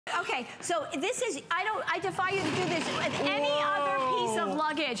Okay, so this is, I defy you to do this with any other piece of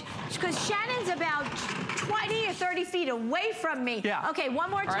luggage, because Shannon's about 20 or 30 feet away from me. Yeah. Okay, one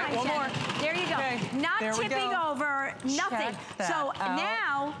more time, one Shannon. more. There you go. Okay, Not there we tipping go. over, nothing. So out.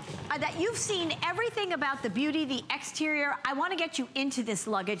 now that you've seen everything about the beauty, the exterior, I want to get you into this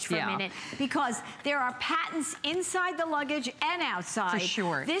luggage for a minute, because there are patents inside the luggage and outside. For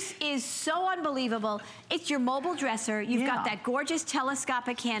sure. This is so unbelievable. It's your mobile dresser. You've got that gorgeous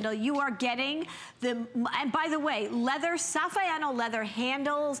telescopic handle. You are getting the, and by the way, leather, Saffiano leather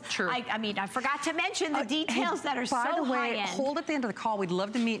handles. True. I mean, I forgot to mention the details that are so high-end. By the way, hold at the end of the call. We'd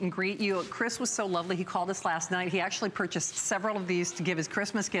love to meet and greet you. Chris was so lovely. He called us last night. He actually purchased several of these to give his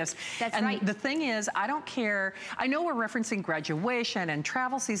Christmas gifts. That's and right. The thing is, I don't care. I know we're referencing graduation and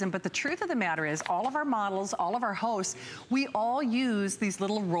travel season, but the truth of the matter is all of our models, all of our hosts, we all use these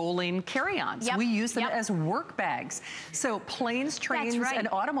little rolling carry-ons. We use them as work bags. So planes, trains, and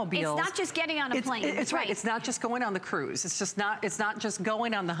automobiles. It's not just getting on a plane. It's right. It's not just going on the cruise. It's just not, it's not just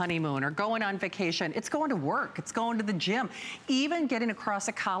going on the honeymoon or going on vacation. It's going to work. It's going to the gym. Even getting across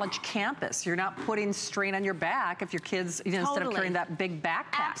a college campus. You're not putting strain on your back if your kids, you know, instead of carrying that big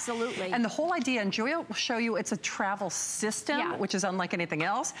backpack. Absolutely. And the whole idea, and Joy will show you, it's a travel system, which is unlike anything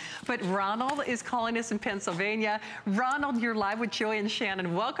else. But Ronald is calling us in Pennsylvania. Ronald, you're live with Joy and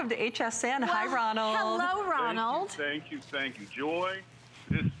Shannon. Welcome to HSN. Hi, Ronald. Hello, Ronald. Thank you. Joy,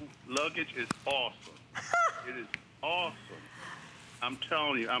 this luggage is awesome. It is awesome. I'm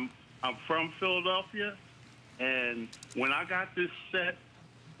telling you, I'm from Philadelphia, and when I got this set,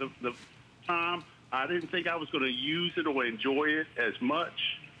 the time, I didn't think I was going to use it or enjoy it as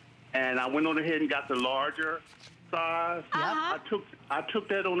much, and I went on ahead and got the larger size. I took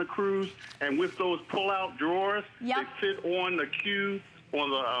that on a cruise, and with those pull-out drawers, they fit on the queue on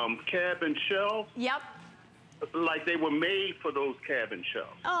the cabin shelf. Like they were made for those cabin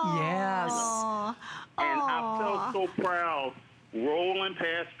shelves. Yes. And I felt so proud rolling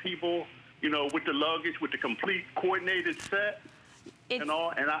past people, you know, with the luggage, with the complete coordinated set and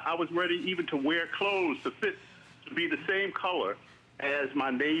all. And I was ready even to wear clothes to fit, to be the same color as my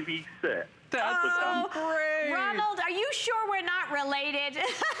Navy set. That's great. Ronald, are you sure we're not related?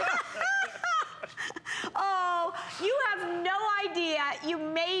 Oh, you have no idea. You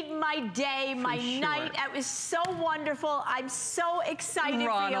made my day, my night. It was so wonderful. I'm so excited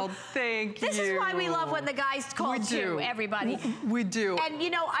Ronald, for you. Thank you. This is why we love when the guys call too, everybody. We do. And you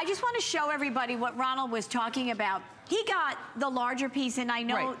know, I just want to show everybody what Ronald was talking about. He got the larger piece, and I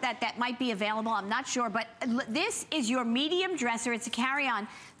know that might be available. I'm not sure, but this is your medium dresser. It's a carry-on.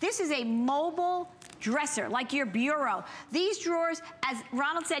 This is a mobile dresser, like your bureau. These drawers, as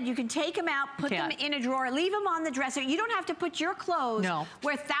Ronald said, you can take them out, put them in a drawer, leave them on the dresser. You don't have to put your clothes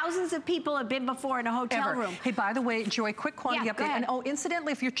where thousands of people have been before in a hotel room. Hey, by the way, Joy, quick quantity update. And oh,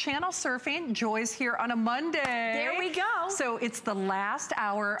 incidentally, if you're channel surfing, Joy's here on a Monday. There we go. So it's the last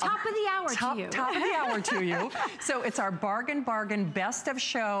hour. Top of the hour to you. Top of the hour to you. So it's our bargain best of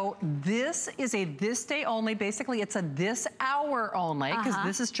show. This is a this day only. Basically, it's a this hour only, because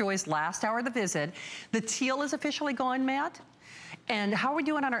this is Joy's last hour of the visit. The teal is officially gone, Matt. And how are we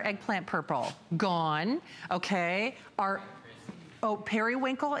doing on our eggplant purple? Gone, okay. Our,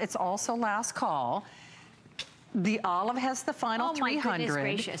 periwinkle, it's also last call. The olive has the final 300. My goodness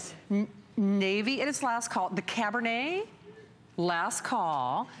gracious. Navy, it is last call. The Cabernet, last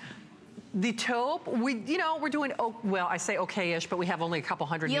call. The taupe, we're doing, well, I say okay-ish, but we have only a couple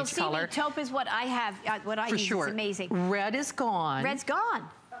hundred in each color. You'll see, taupe is what I have, what I use. It's amazing. Red is gone. Red's gone.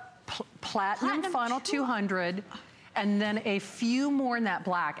 Platinum final 200, and then a few more in that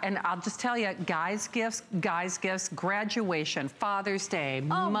black. And I'll just tell you, guys' gifts, graduation, Father's Day,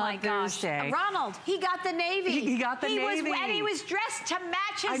 Mother's Day. Ronald, he got the Navy. He got the Navy. And he was dressed to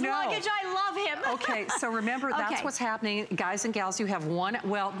match his luggage. I love him. Okay, so remember, that's what's happening. Guys and gals, you have one,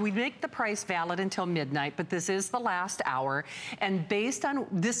 well, we make the price valid until midnight, but this is the last hour. And based on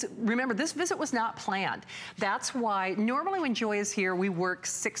this, remember, this visit was not planned. That's why normally when Joy is here, we work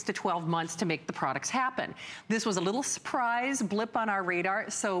 6 to 12 months to make the products happen. This was a little surprise blip on our radar.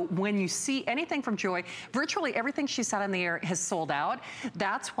 So when you see anything from Joy, virtually everything she said on the air has sold out.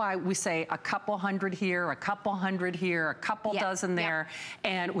 That's why we say a couple hundred here, a couple hundred here, a couple dozen there.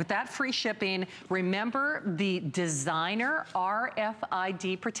 And with that free shipping, remember the designer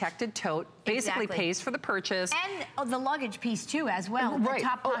RFID protected tote basically pays for the purchase. And the luggage piece too as well. Right. The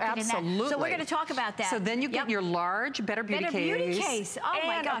top pocket absolutely. in that. So we're going to talk about that. So then you get your large Better Beauty case. Oh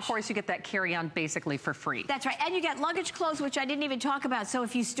my gosh. And of course you get that carry-on basically for free. That's right. And you get luggage clothes, which I didn't even talk about. So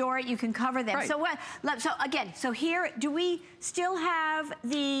if you store it, you can cover them. Right. So so again, so here, do we still have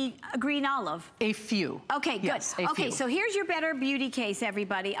the green olive? A few. Okay, good. Yes, a few. So here's your Better Beauty case,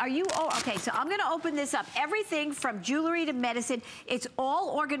 everybody. Are you, okay, so I'm gonna open this up. Everything from jewelry to medicine, it's all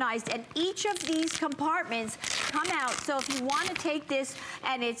organized, and each of these compartments come out. So if you wanna take this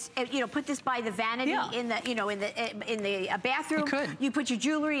and it's, put this by the vanity in the, in the bathroom. You could. You put your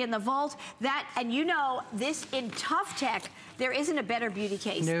jewelry in the vault. And this in tough tech, there isn't a Better Beauty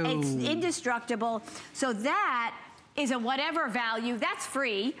case. No. It's indestructible. So that is a whatever value, that's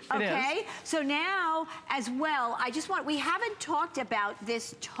free, okay? So now, as well, we haven't talked about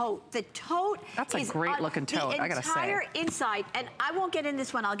this tote. The tote That's a great looking tote, I gotta say. The entire inside, and I won't get in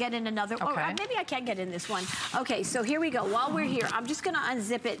this one, I'll get in another, or maybe I can get in this one. Okay, so here we go. While we're here, I'm just gonna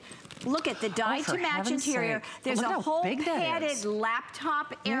unzip it. Look at the dye to match interior. There's a whole padded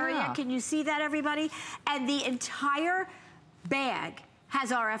laptop area. Can you see that, everybody? And the entire bag has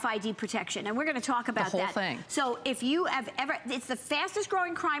RFID protection, and we're gonna talk about that. The whole thing. So if you have it's the fastest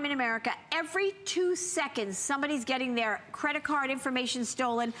growing crime in America. Every 2 seconds, somebody's getting their credit card information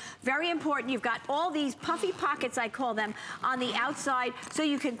stolen. Very important. You've got all these puffy pockets, I call them, on the outside, so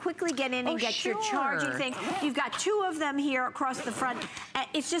you can quickly get in and get your charging thing. You've got 2 of them here across the front.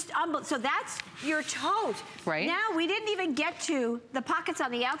 It's just unbelievable. So that's your tote. Right. Now, we didn't even get to the pockets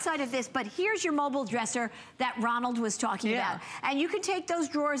on the outside of this, but here's your mobile dresser that Ronald was talking about. And you can take those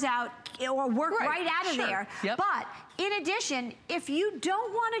drawers out or work right out of there. But in addition, if you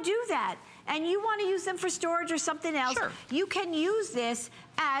don't want to do that and you want to use them for storage or something else, you can use this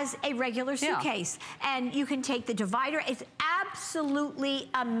as a regular suitcase. And you can take the divider. It's absolutely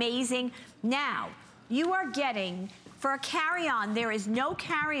amazing. Now, you are getting, for a carry-on, there is no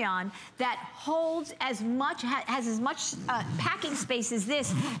carry-on that holds as much, has as much packing space as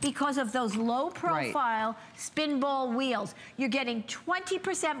this because of those low-profile spin ball wheels. You're getting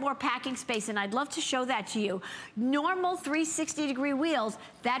 20% more packing space, and I'd love to show that to you. Normal 360-degree wheels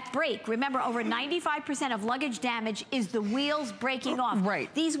that break. Remember, over 95% of luggage damage is the wheels breaking off.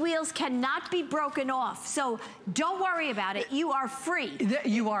 These wheels cannot be broken off, so don't worry about it. You are free.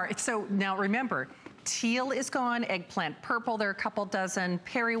 You are. So now remember, teal is gone, eggplant purple, there are a couple dozen,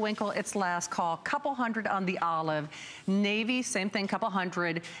 periwinkle, it's last call, couple hundred on the olive, navy, same thing, couple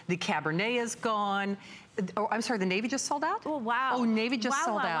hundred, the cabernet is gone. Oh, I'm sorry, the navy just sold out? Oh, wow. Oh, navy just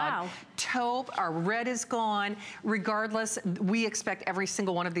sold out. Taupe, our red is gone. Regardless, we expect every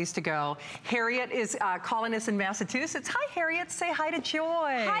single one of these to go. Harriet is calling us in Massachusetts. Hi, Harriet, say hi to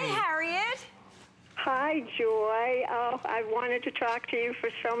Joy. Hi, Harriet. Hi, Joy. Oh, I wanted to talk to you for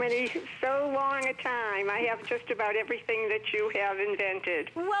so long a time. I have just about everything that you have invented.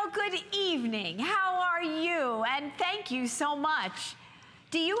 Well, good evening. How are you? And thank you so much.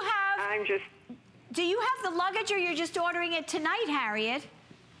 Do you have the luggage, or you're just ordering it tonight, Harriet?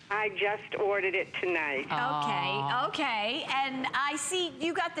 I just ordered it tonight. Okay. And I see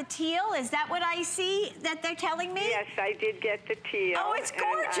you got the teal. Is that what I see that they're telling me? Yes, I did get the teal. Oh, it's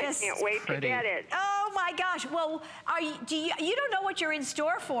gorgeous. I can't wait to get it. Oh my gosh. Well, you don't know what you're in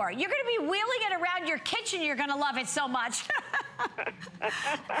store for. You're going to be wheeling it around your kitchen. You're going to love it so much.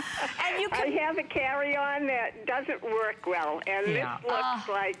 And I have a carry-on that doesn't work well, and this looks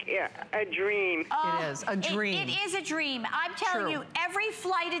like a dream. It is a dream. It is a dream. I'm telling you, every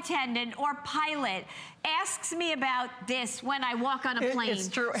flight attendant or pilot asks me about this when I walk on a plane. It's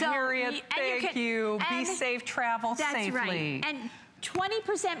true. So, Harriet, thank you. Be safe, travel safely. That's right. And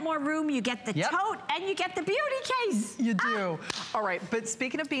 20% more room, you get the tote, and you get the beauty case. You do. All right, but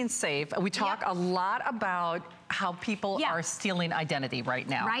speaking of being safe, we talk a lot about how people are stealing identity right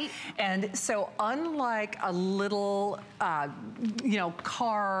now. And so unlike a little,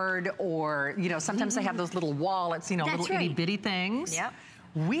 card or, sometimes they have those little wallets, little itty bitty things.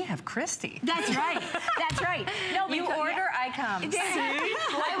 We have Christy. That's right. That's right. No, you order, I come.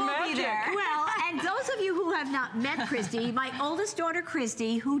 I will be there. Well, and those of you who have not met Christy, my oldest daughter,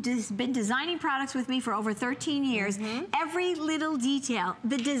 Christy, who's been designing products with me for over 13 years, every little detail,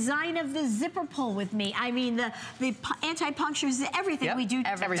 the design of the zipper pull with me, I mean, the anti-punctures, everything we do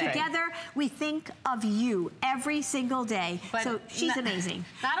together, we think of you every single day. But so she's amazing.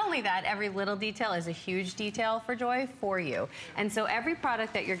 Not only that, every little detail is a huge detail for Joy for you. And so every product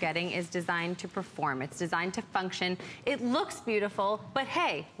that you're getting is designed to perform. It's designed to function. It looks beautiful, but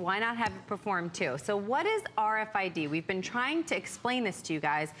hey, why not have it perform too? too. So what is RFID? We've been trying to explain this to you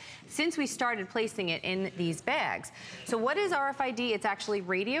guys since we started placing it in these bags. So what is RFID? It's actually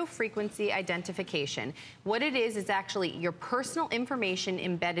radio frequency identification. What it is actually your personal information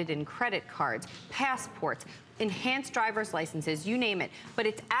embedded in credit cards, passports, enhanced driver's licenses, you name it, but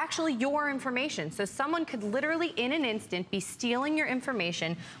it's actually your information. So someone could literally in an instant be stealing your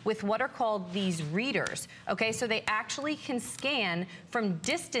information with what are called these readers, okay? So they actually can scan from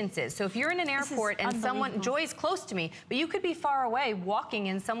distances. So if you're in an airport and someone, Joy's close to me, but you could be far away walking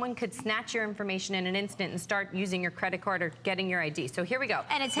and someone could snatch your information in an instant and start using your credit card or getting your ID. So here we go.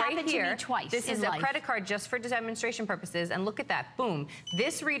 And it's happened to me twice. This is a credit card just for demonstration purposes, and look at that, boom.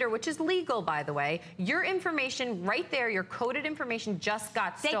 This reader, which is legal by the way, your information right there, your coded information just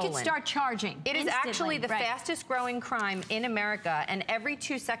got stolen. They could start charging. It is actually the fastest growing crime in America, and every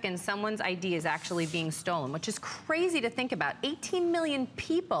 2 seconds someone's ID is actually being stolen, which is crazy to think about. 18 million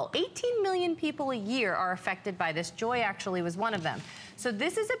people a year are affected by this. Joy actually was one of them. So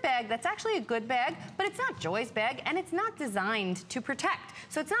this is a bag that's actually a good bag, but it's not Joy's bag, and it's not designed to protect.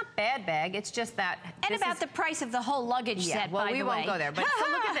 So it's not bad bag, it's just that. And about the price of the whole luggage set, well, by the way. we won't go there, but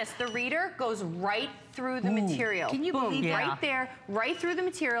so look at this. The reader goes right through the material. Can you believe that? Right there, right through the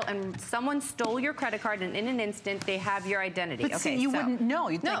material, and someone stole your credit card, and in an instant, they have your identity. But see, you wouldn't know.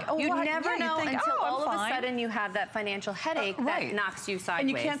 You'd think, oh, you'd never know until all of a fine. sudden you have that financial headache that knocks you sideways. And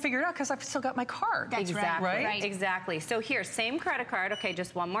you can't figure it out because I've still got my card. That's exactly. right. Exactly. So here, same credit card. Okay,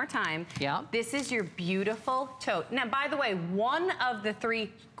 just one more time. Yeah. This is your beautiful tote. Now, by the way, one of the 3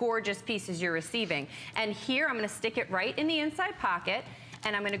 gorgeous pieces you're receiving. And here, I'm going to stick it right in the inside pocket.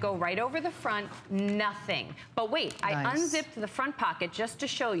 And I'm going to go right over the front, nothing. But wait, I unzipped the front pocket just to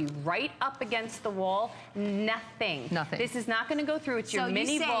show you, right up against the wall, nothing. Nothing. This is not going to go through. It's your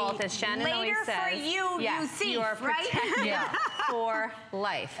mini vault, as Shannon always says. Later for you, you thief, you are protected for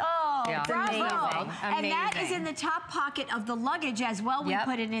life. Oh, bravo. Amazing. And that is in the top pocket of the luggage as well. We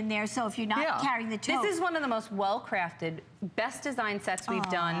put it in there, so if you're not carrying the tote. This is one of the most well-crafted, best design sets we've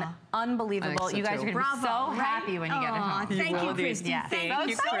done. Unbelievable. So you guys are going to be so happy when you get it home. Thank you, Christy. Thank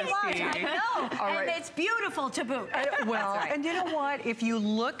you, so much. Christy. I know. And it's beautiful to boot. Well, and you know what? If you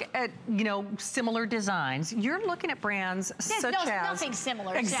look at, you know, similar designs, you're looking at brands such as... nothing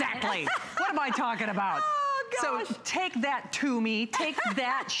similar. Exactly. What am I talking about? So take that Tumi, take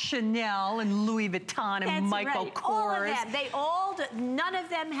that Chanel and Louis Vuitton and Michael Kors. All of them. None of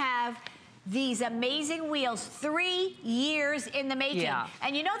them have these amazing wheels. 3 years in the making. Yeah.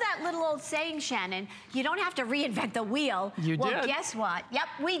 And you know that little old saying, Shannon, you don't have to reinvent the wheel. You did. Well, guess what? Yep,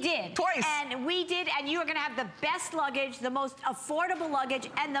 we did. Twice. And we did, and you are going to have the best luggage, the most affordable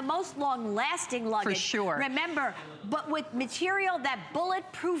luggage, and the most long-lasting luggage. For sure. Remember, but with material that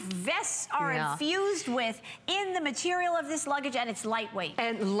bulletproof vests are infused with in the material of this luggage, and it's lightweight.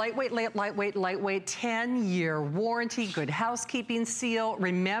 And lightweight, 10-year warranty, good housekeeping seal.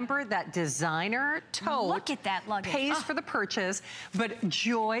 Remember that designer tote. Look at that luggage. Pays for the purchase, but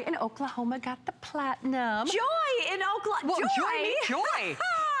Joy in Oklahoma got the platinum. Joy in Oklahoma. Well, Joy.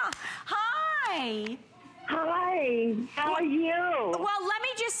 Hi. Hi, how are you? Well, let me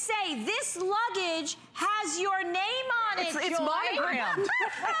just say, this luggage has your name on it, It's Joy. monogrammed.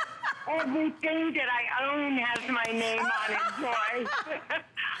 Everything that I own has my name on it, Joy.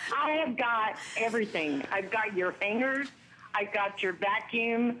 I have got everything. I've got your hangers. I've got your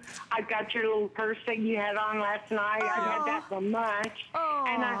vacuum. I've got your little purse that you had on last night. I've had that for months.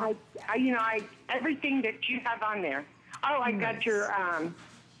 And I had, everything that you have on there. Oh, I got your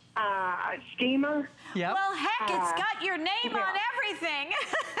steamer. Yep. Well, heck, it's got your name on everything.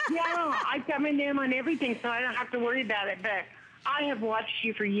 Yeah, I've got my name on everything, so I don't have to worry about it. But I have watched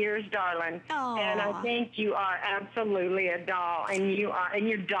you for years, darling, and I think you are absolutely a doll. And you are, and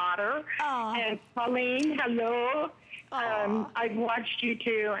your daughter, and Pauline, hello. I've watched you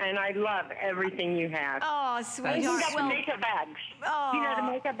too, and I love everything you have. Oh, sweetheart. You got the makeup bags. You know, the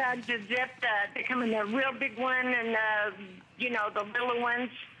makeup bags are zipped. They come in the real big one and, the little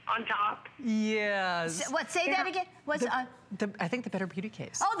ones on top. Yes. What, say that again? What's I think the Better Beauty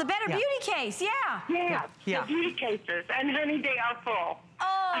case. Oh, the Better Beauty case, Yeah. The beauty cases. And honey, they are full.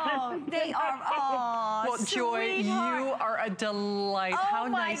 Oh, they are, well, Joy, you are a delight. How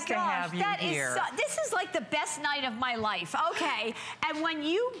nice to have you here. This is like the best night of my life, okay? And when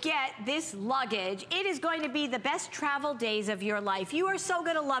you get this luggage, it is going to be the best travel days of your life. You are so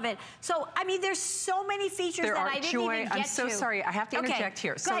going to love it. So, I mean, there's so many features that I didn't even get to. I'm so sorry. I have to interject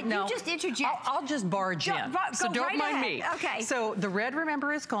here. Go ahead, you just interject. I'll just barge in. So don't mind me. Okay. So the red,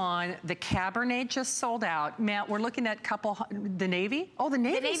 remember, is gone. The Cabernet just sold out. Matt, we're looking at the navy. Oh, the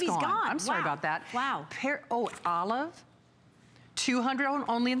navy's gone. I'm sorry about that. Wow. Olive. 200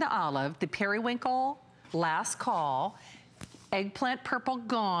 only in the olive, the periwinkle, last call, eggplant purple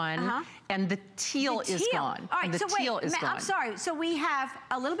gone, and the teal is gone. All right, and the so teal wait, is gone. I'm sorry. So we have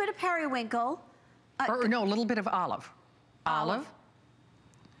a little bit of periwinkle. Or no, a little bit of olive. Olive.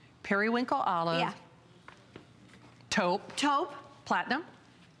 Periwinkle olive. Yeah. Taupe. Taupe. Platinum.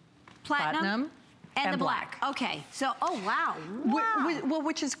 Platinum. And the black. Okay, so, oh, wow. Well,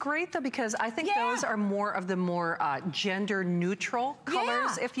 which is great, though, because I think those are more of the more gender-neutral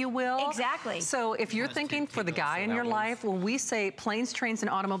colors, if you will. Exactly. So if you're thinking for the guy in your life, when we say planes, trains, and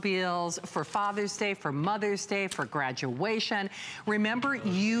automobiles, for Father's Day, for Mother's Day, for graduation, remember,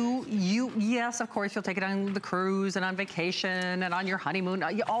 yes, of course, you'll take it on the cruise and on vacation and on your honeymoon,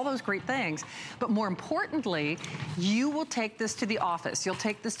 all those great things. But more importantly, you will take this to the office. You'll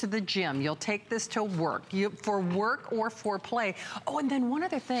take this to the gym. You'll take this to work, for work or for play. Oh, and then one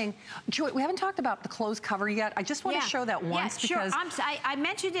other thing, Joy, we haven't talked about the clothes cover yet. I just want to show that once because I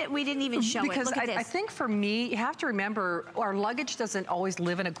mentioned it. We didn't even show it. Look at this. I think for me, you have to remember our luggage doesn't always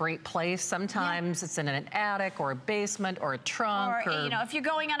live in a great place. Sometimes it's in an attic or a basement or a trunk. Or you know, if you're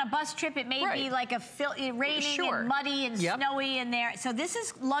going on a bus trip, it may be like raining and muddy and snowy in there. So this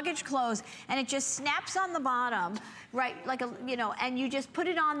is luggage clothes, and it just snaps on the bottom, right? Like and you just put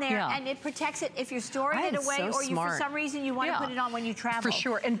it on there, and it protects it if you're storing it away, or you for some reason you want to put it on when you travel. For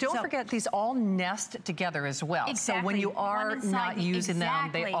sure, and don't forget these all nest together as well. Exactly. So when you are not using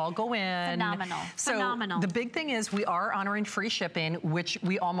them, they all go in. Phenomenal. So phenomenal. The big thing is we are honoring free shipping, which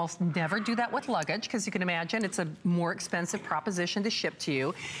we almost never do that with luggage because you can imagine it's a more expensive proposition to ship to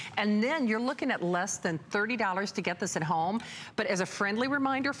you. And then you're looking at less than $30 to get this at home. But as a friendly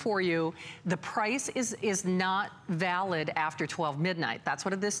reminder for you, the price is not valid after 12 midnight. That's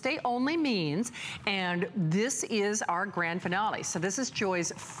what this day only means. And this is our grand finale. So this is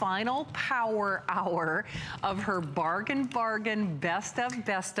Joy's final power hour of her bargain best of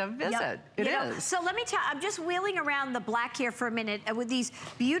visit. It is. So let me tell you, I'm just wheeling around the black here for a minute with these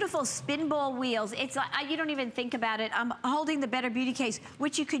beautiful spin ball wheels. It's like, you don't even think about it. I'm holding the Better Beauty case,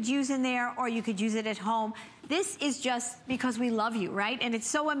 which you could use in there or you could use it at home. This is just because we love you, right? And it's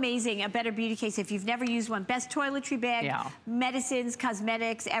so amazing, a Better Beauty case. If you've never used one, best toiletry bag, medicines,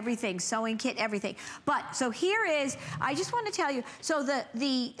 cosmetics, everything, sewing kit, everything. But, so here is, I just want to tell you, so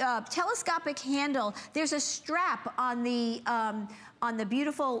the telescopic handle, there's a strap on the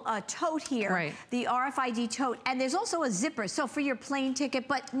beautiful tote here, the RFID tote, and there's also a zipper, so for your plane ticket.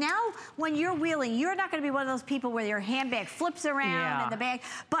 But now, when you're wheeling, you're not gonna be one of those people where your handbag flips around and the bag,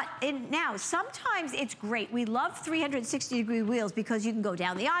 but now, sometimes it's great. We love 360-degree wheels because you can go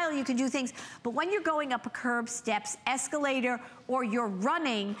down the aisle, you can do things, but when you're going up a curb, steps, escalator, or you're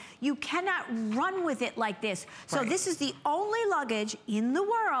running, you cannot run with it like this. So this is the only luggage in the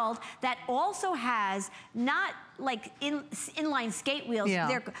world that also has not like inline skate wheels.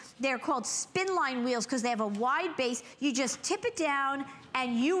 They're called spin line wheels because they have a wide base. You just tip it down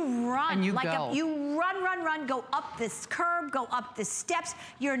and you run. And you like go. You run, go up this curb, go up the steps.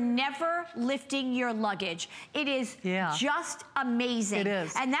 You're never lifting your luggage. It is just amazing. It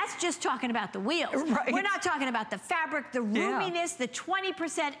is. And that's just talking about the wheels. We're not talking about the fabric, the roominess, the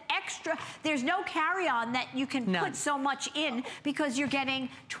 20% extra. There's no carry-on that you can put so much in because you're getting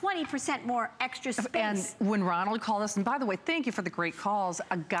 20% more extra space. And when Ronald called us, and by the way, thank you for the great calls,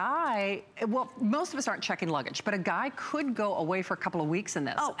 a guy, well, most of us aren't checking luggage, but a guy could go away for a couple of weeks in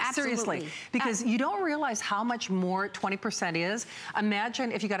this. Oh, absolutely. Seriously. Because you don't realize how much more 20% is.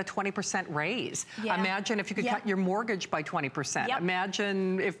 Imagine if you got a 20% raise. Imagine if you could cut your mortgage by 20%.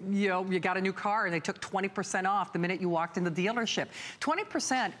 Imagine if you got a new car and they took 20% off the minute you walked in the dealership.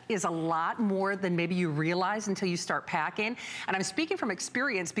 20% is a lot more than maybe you realize until you start packing. And I'm speaking from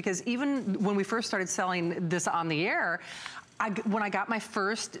experience because even when we first started selling this on the air, when I got my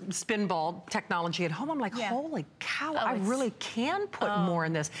first spin ball technology at home, I'm like, holy cow, I really can put more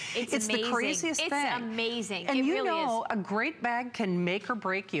in this. It's the craziest thing. It's amazing. And it you really know, is. a great bag can make or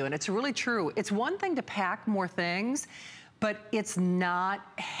break you, and it's really true. It's one thing to pack more things, but it's not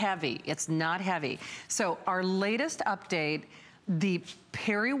heavy. It's not heavy. So our latest update, the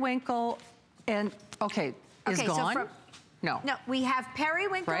periwinkle and, is gone. So No, we have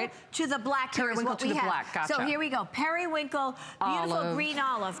periwinkle to the black. Periwinkle to the black, gotcha. So here we go. Periwinkle, beautiful olive. Green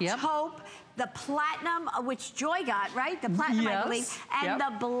olive, taupe, the platinum, which Joy got, right? The platinum, I believe, and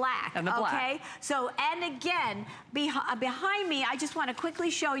the black. And the black. Okay. So, and again, behind me, I just want to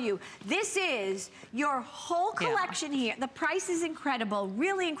quickly show you. This is your whole collection here. The price is incredible,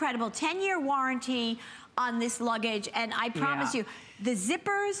 really incredible. 10-year warranty on this luggage, and I promise you, the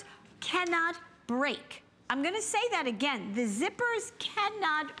zippers cannot break. I'm gonna say that again. The zippers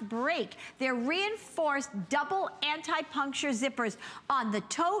cannot break. They're reinforced double anti-puncture zippers on the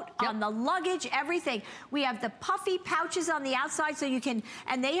tote, on the luggage, everything. We have the puffy pouches on the outside so you can,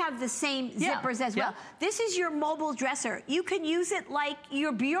 and they have the same zippers as well. This is your mobile dresser. You can use it like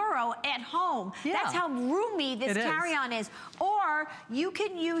your bureau at home. That's how roomy this carry-on is. Or you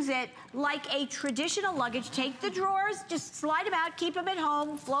can use it like a traditional luggage. Take the drawers, just slide them out, keep them at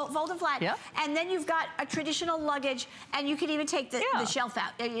home, fold them flat. And then you've got a traditional luggage, and you can even take the shelf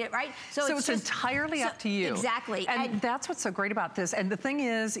out, right? So it's entirely up to you. Exactly. And that's what's so great about this. And the thing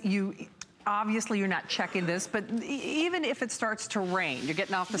is, obviously you're not checking this, but even if it starts to rain, you're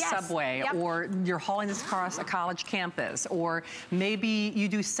getting off the subway, or you're hauling this across a college campus, or maybe you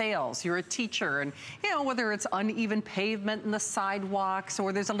do sales, you're a teacher, and you know, whether it's uneven pavement in the sidewalks,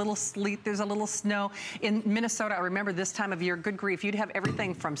 or there's a little sleet, there's a little snow. In Minnesota, I remember this time of year, good grief, you'd have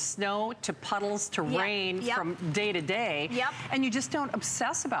everything from snow to puddles to rain from day to day, and you just don't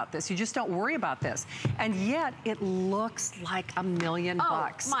obsess about this. You just don't worry about this. And yet, it looks like $1 million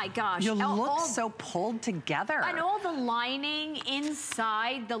bucks. Oh my gosh. Looks so pulled together. And all the lining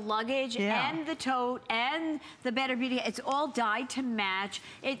inside the luggage and the tote and the Better Beauty, it's all dyed to match.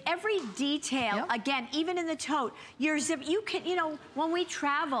 Every detail, again, even in the tote, you can, you know, when we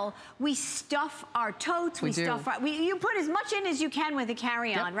travel, we stuff our totes, you put as much in as you can with a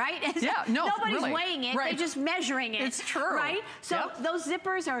carry-on, right? Nobody's weighing it, they're just measuring it. It's true. Right? So those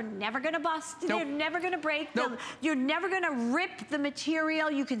zippers are never gonna bust, they're never gonna break, you're never gonna rip the material,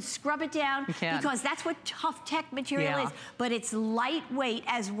 you can scrub it down because that's what tough tech material is, but it's lightweight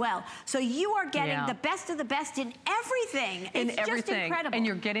as well. So you are getting the best of the best in everything. It's just incredible. And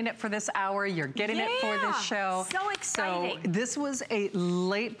you're getting it for this hour, you're getting it for this show. So exciting. So this was a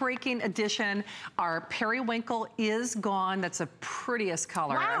late breaking edition. Our periwinkle is gone. That's the prettiest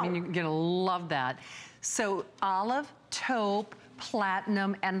color. I mean, you're gonna love that. So olive, taupe,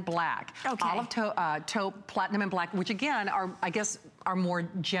 platinum, and black. Olive, taupe, platinum, and black, which again are, I guess, are more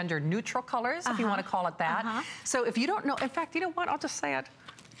gender neutral colors, if you want to call it that. So if you don't know, in fact, you know what, I'll just say it.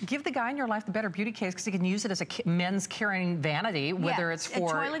 Give the guy in your life the Better Beauty case because he can use it as a men's carrying vanity, whether it's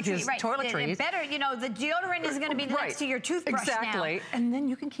for his toiletries. Better, you know, the deodorant is going to be next to your toothbrush now. And then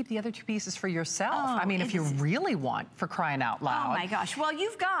you can keep the other two pieces for yourself. I mean, if you really want, for crying out loud. Oh my gosh. Well,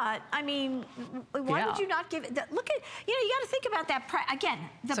 you've got, I mean, why would you not give it, look at, you know, you got to think about that price. Again,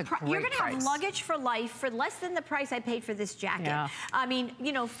 you're going to have luggage for life for less than the price I paid for this jacket. I mean,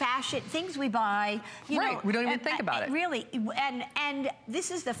 you know, fashion, things we buy. You know, we don't even think about it. Really. And this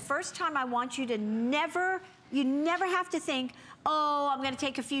is the first time I want you to never have to think, oh, I'm going to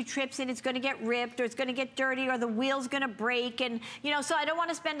take a few trips and it's going to get ripped or it's going to get dirty or the wheel's going to break, and you know, so I don't want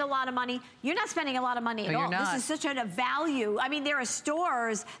to spend a lot of money. You're not spending a lot of money at all. This is such a value. I mean, there are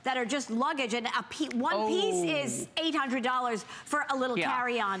stores that are just luggage, and one piece is $800 for a little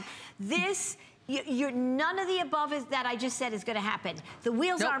carry-on. This. None of the above that I just said is going to happen. The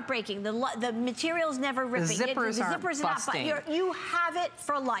wheels aren't breaking. The material's never ripping. The zippers aren't busting. You have it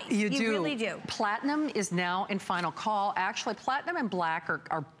for life. You really do. Platinum is now in final call. Actually, platinum and black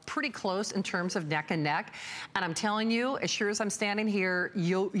are pretty close in terms of neck and neck. And I'm telling you, as sure as I'm standing here,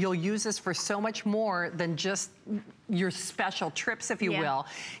 you'll use this for so much more than just your special trips, if you will.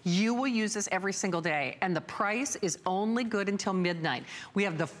 You will use this every single day. And the price is only good until midnight. We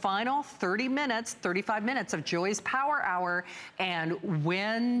have the final 30 minutes, 35 minutes of Joy's Power Hour. And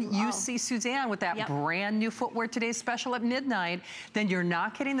when you see Suzanne with that brand new footwear today's special at midnight, then you're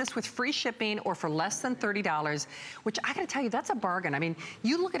not getting this with free shipping or for less than $30, which I gotta tell you, that's a bargain. I mean,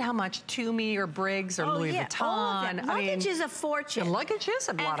 you look at how much Toomey or Briggs or Louis Vuitton. Luggage is a fortune. Luggage is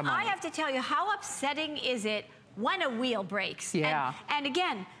a lot of money. I have to tell you, how upsetting is it when a wheel breaks? And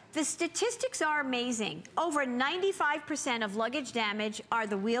again, the statistics are amazing. Over 95% of luggage damage are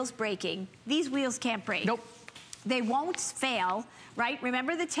the wheels breaking. These wheels can't break. They won't fail, right?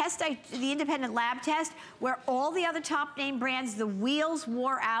 Remember the test, the independent lab test, where all the other top name brands, the wheels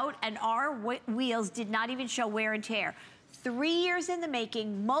wore out, and our wheels did not even show wear and tear. 3 years in the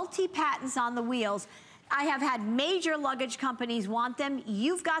making, multi-patents on the wheels. I have had major luggage companies want them.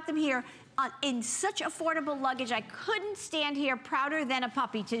 You've got them here in such affordable luggage. I couldn't stand here prouder than a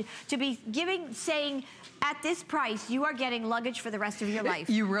puppy to be saying, at this price, you are getting luggage for the rest of your life.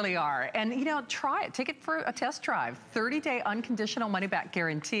 You really are. And you know, try it. Take it for a test drive. 30-day unconditional money-back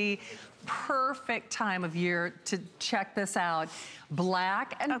guarantee. perfect time of year to check this out.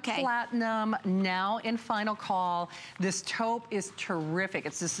 Black and platinum, now in final call. This taupe is terrific.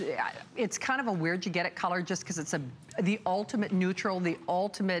 It's just, it's kind of a where'd you get it color, just because it's the ultimate neutral, the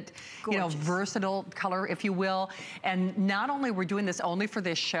ultimate, you know, versatile color, if you will. And not only we're doing this only for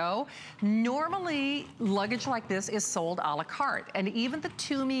this show, normally luggage like this is sold a la carte. And even the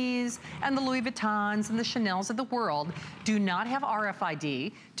Tumis and the Louis Vuittons and the Chanels of the world do not have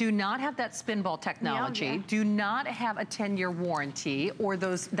RFID, do not have that spin ball technology, do not have a 10-year warranty, or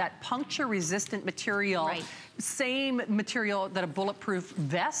that puncture resistant material, same material that a bulletproof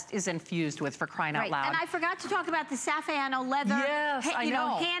vest is infused with, for crying out loud. And I forgot to talk about the Saffiano leather, you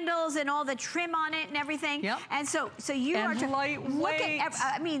know, handles and all the trim on it and everything. And so you are lightweight. Look at,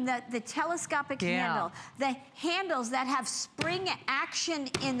 I mean, the telescopic handle, the handles that have spring action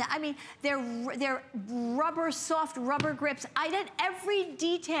in the, I mean, they're rubber, soft rubber grips. I did every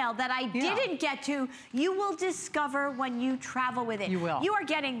detail that I didn't get to, you will discover when you travel with it. You will. You are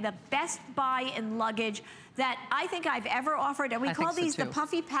getting the best buy in luggage that I think I've ever offered. And we call these the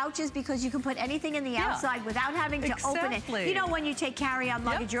puffy pouches because you can put anything in the outside without having to open it. You know, when you take carry-on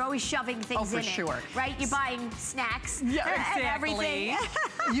luggage, you're always shoving things in it. Right? You're buying snacks and everything.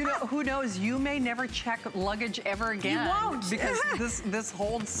 You know, who knows? You may never check luggage ever again. You won't. Because this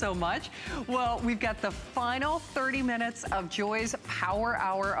holds so much. Well, we've got the final 30 minutes of Joy's Power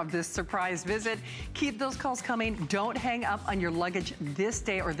Hour of this surprise visit. Keep those calls coming. Don't hang up on your luggage this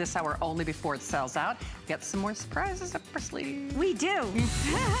day or this hour only before it sells out. Get some more surprises up our sleeve. We do.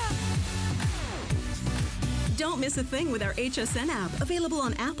 Don't miss a thing with our HSN app, available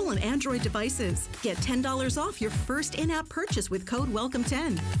on Apple and Android devices. Get $10 off your first in-app purchase with code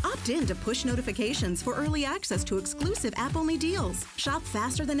WELCOME10. Opt in to push notifications for early access to exclusive app-only deals. Shop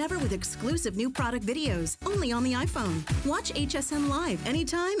faster than ever with exclusive new product videos, only on the iPhone. Watch HSN Live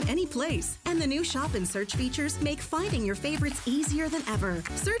anytime, any place. And the new shop and search features make finding your favorites easier than ever.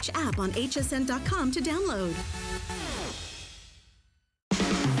 Search app on hsn.com to download.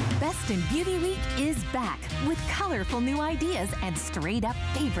 Best in Beauty Week is back with colorful new ideas and straight-up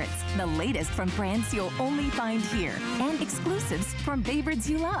favorites. The latest from brands you'll only find here. And exclusives from favorites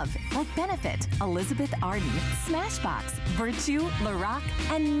you love, like Benefit, Elizabeth Arden, Smashbox, Virtue, Lorac,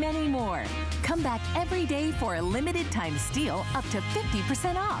 and many more. Come back every day for a limited-time steal up to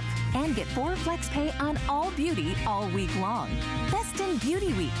 50% off. And get 4 flex pay on all beauty all week long. Best in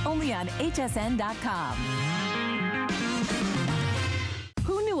Beauty Week, only on hsn.com.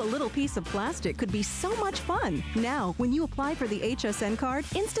 Who knew a little piece of plastic could be so much fun? Now, when you apply for the HSN card,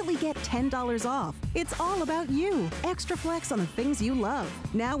 instantly get $10 off. It's all about you. Extra flex on the things you love.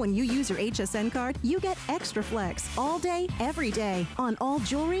 Now, when you use your HSN card, you get extra flex all day, every day on all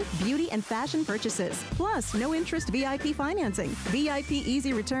jewelry, beauty, and fashion purchases. Plus, no interest VIP financing, VIP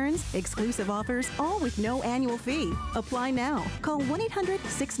easy returns, exclusive offers, all with no annual fee. Apply now. Call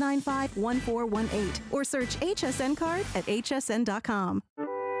 1-800-695-1418 or search HSN card at hsn.com.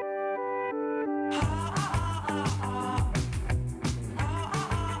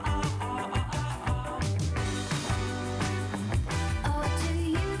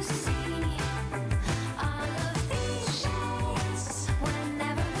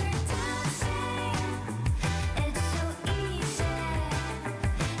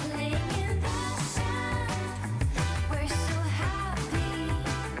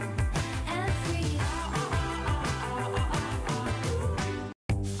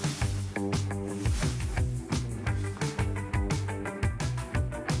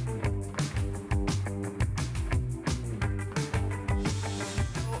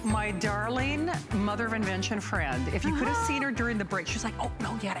 My darling Mother of Invention friend, if you could have seen her during the break, she was like, oh,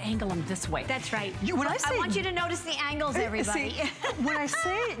 no, you gotta angle them this way. That's right. When I want you to notice the angles, everybody. See, when I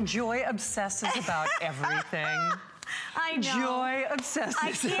say Joy obsesses about everything, I know. Joy obsesses about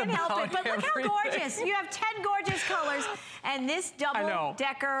everything. I can't help it, but look how gorgeous. You have 10 gorgeous colors, and this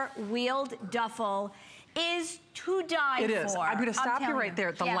double-decker wheeled duffel is to die for. It is. I'm going to stop you right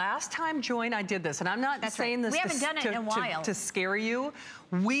there. The last time Joy and I did this, and I'm not saying this to scare you,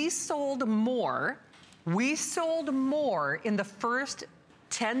 we sold more in the first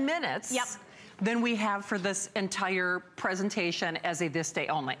 10 minutes than we have for this entire presentation as a this day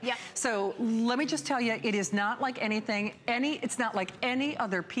only. So let me just tell you, it is not like anything, it's not like any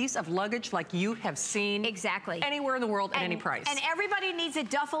other piece of luggage like you have seen anywhere in the world at any price. And everybody needs a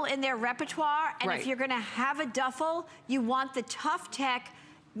duffel in their repertoire, and if you're gonna have a duffel, you want the Tough Tech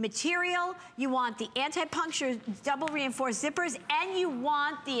material, you want the anti-puncture double reinforced zippers, and you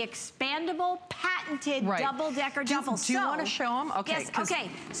want the expandable patented double-decker duffel. Do you want to show them? Okay. Yes, okay.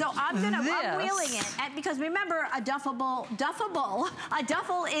 So I'm wheeling it, and because remember, a duffel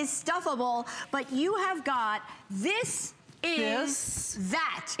is stuffable, but you have got this. It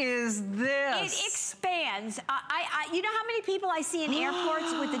expands. You know how many people I see in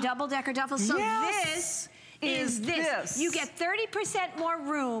airports with the double-decker duffel? So this is this. You get 30% more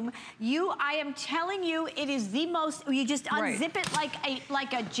room. I am telling you, it is the most, you just unzip it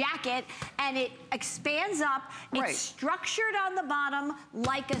like a jacket, and it expands up. It's structured on the bottom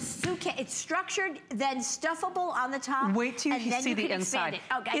like a suitcase. It's structured, then stuffable on the top. Wait till you see the inside.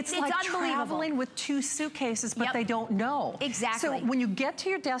 Okay. It's like traveling with 2 suitcases, but they don't know. Exactly. So when you get to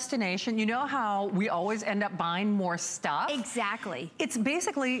your destination, you know how we always end up buying more stuff? Exactly. It's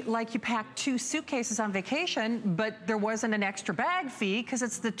basically like you pack 2 suitcases on vacation, but there wasn't an extra bag fee because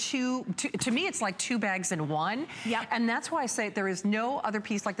it's the to me, it's like 2 bags in one. Yep. And that's why I say there is no other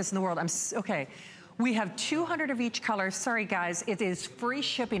piece like this in the world. Okay. We have 200 of each color. Sorry, guys, it is free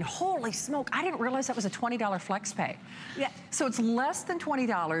shipping. Holy smoke, I didn't realize that was a $20 flex pay. Yeah. So it's less than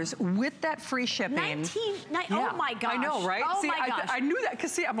 $20 with that free shipping. Oh my gosh. I know, right? Oh see, my gosh. I knew that,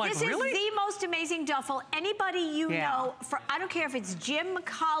 because see, I'm like, really? This is the most amazing duffel. Anybody you know, I don't care if it's gym,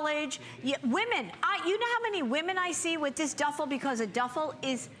 college, women. You know how many women I see with this duffel, because a duffel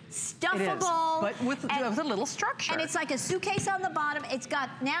is stuffable. But with a little structure. And it's like a suitcase on the bottom. It's got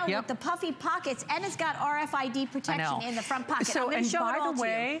with the puffy pockets, and it's got RFID protection in the front pocket. So, and by the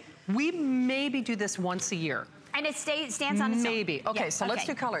way, we maybe do this once a year. And it stands on its own. Maybe. Okay, so let's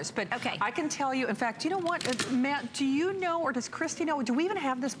do colors. But I can tell you, in fact, you know what, Matt, do you know, or does Christy know, do we even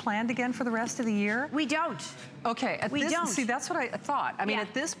have this planned again for the rest of the year? We don't. Okay. We don't. See, that's what I thought. I mean,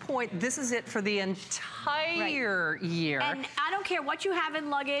 at this point, this is it for the entire year. And I don't care what you have in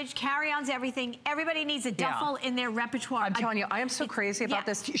luggage, carry-ons, everything. Everybody needs a duffel in their repertoire. I'm telling you, I am so crazy about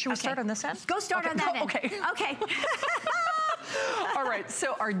this. Should we start on this end? Go start on that end. Okay. Okay. All right,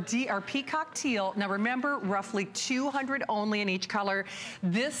 so our peacock teal. Now remember, roughly 200 only in each color.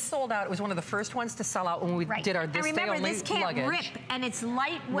 This sold out. It was one of the first ones to sell out when we did our this day only luggage. And remember, this can't rip, and it's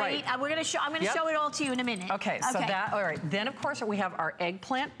lightweight. I'm going to show it all to you in a minute. Okay, so that, all right. Then, of course, we have our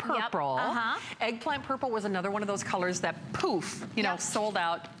eggplant purple. Eggplant purple was another one of those colors that, poof, you know, sold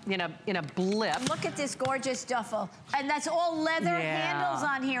out in a blip. Look at this gorgeous duffel. And that's all leather handles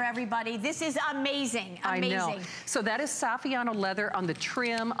on here, everybody. This is amazing, amazing. I know. So that is Saffiano leather on the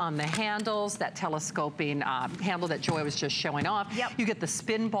trim, on the handles, that telescoping handle that Joy was just showing off. You get the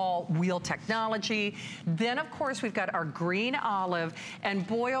spin ball wheel technology. Then, of course, we've got our green olive. And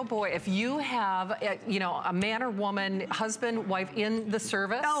boy, oh boy, if you have, you know, a man or woman, husband, wife in the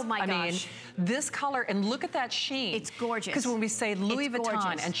service. Oh my gosh. I mean, this color, and look at that sheen. It's gorgeous. Because when we say Louis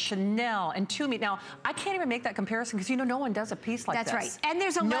Vuitton and Chanel and Tumi, now, I can't even make that comparison because, you know, no one does a piece like this. That's right. And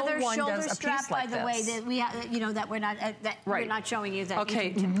there's a leather shoulder strap, by the way, that we have, you know, that we're not, we're not showing you that.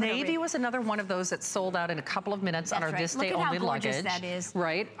 Okay, navy was another one of those that sold out in a couple of minutes on our this day only luggage. That is.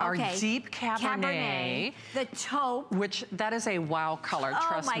 Right. Our deep Cabernet. The taupe. Which, that is a wow color,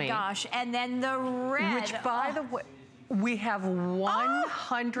 trust me. Oh my gosh. And then the red. Which, by the way, we have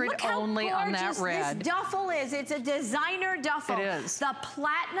 100 only on that red. This duffel is. It's a designer duffel. It is. The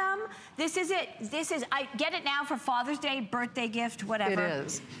platinum. This is it. This is. I get it now for Father's Day, birthday gift, whatever. It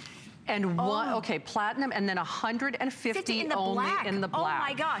is. And okay, platinum, and then 150 only in the black. Oh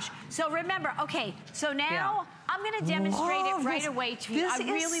my gosh. So remember, okay, so now I'm going to demonstrate it right away to you. I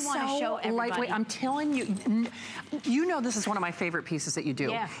really want to show everybody. Lightweight. I'm telling you, you know this is one of my favorite pieces that you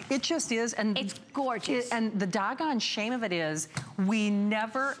do. Yeah. It just is. And it's gorgeous. And the doggone shame of it is we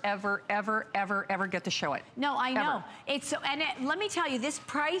never, ever, ever, ever, ever get to show it. No, I know. It's so, and let me tell you, this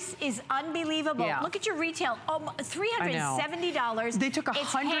price is unbelievable. Yeah. Look at your retail, $370. They took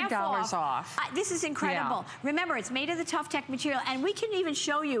 $100 off. This is incredible. Yeah. Remember, it's made of the tough tech material, and we can even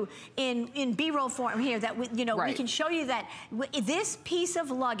show you in B-roll form here that we can show you that this piece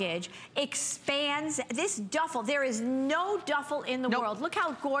of luggage expands. This duffel, there is no duffel in the world. Look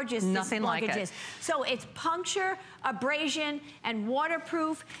how gorgeous this luggage is. So it's puncture, abrasion, and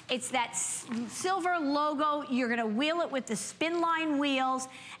waterproof. It's that silver logo. You're gonna wheel it with the spin line wheels.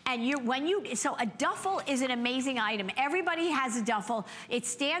 And so a duffel is an amazing item. Everybody has a duffel. It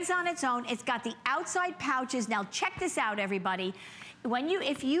stands on its own. It's got the outside pouches. Now check this out, everybody.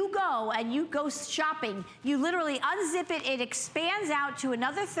 If you go and you go shopping, you literally literally unzip it. It expands out to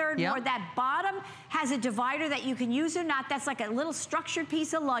another third more. That bottom has a divider that you can use or not. That's like a little structured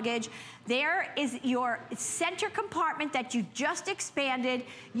piece of luggage. There is your center compartment that you just expanded.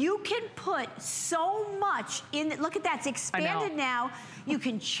 You can put so much in. Look at that, it's expanded now. You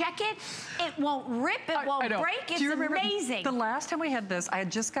can check it. It won't rip, it won't break. It's amazing. The last time we had this, I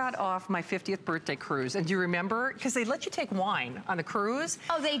had just got off my 50th birthday cruise. And do you remember? Because they let you take wine on the cruise.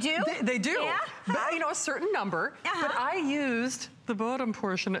 Oh, they do? They do. Yeah? But, you know, a certain number. But I used the bottom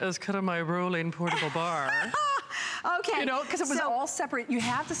portion as kind of my rolling portable bar. Okay. You know, because it was all separate. You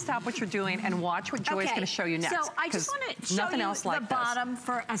have to stop what you're doing and watch what Joy's going to show you next. So I just want to show you the bottom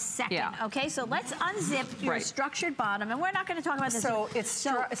for a second. Okay, so let's unzip your structured bottom, and we're not going to talk about this. So it's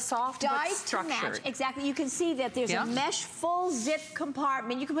soft but structured. Exactly. You can see that there's a mesh full zip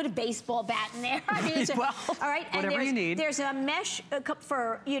compartment. You can put a baseball bat in there. I mean, well, all right, and whatever you need. There's a mesh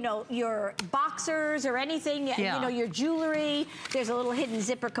for, you know, your boxers or anything, you know, your jewelry. There's a little hidden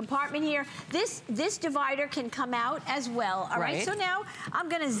zipper compartment here. This divider can come out as well. All right. So now I'm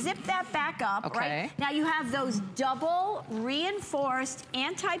going to zip that back up. Right. Now you have those double reinforced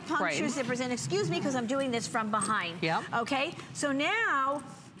anti-puncture zippers, and excuse me because I'm doing this from behind. Okay. So now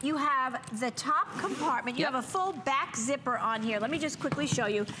you have the top compartment. You have a full back zipper on here. Let me just quickly show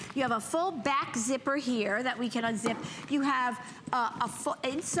you. You have a full back zipper here that we can unzip. You have a full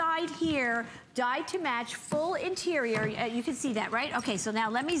inside here, dyed to match, full interior. You can see that, right? Okay, so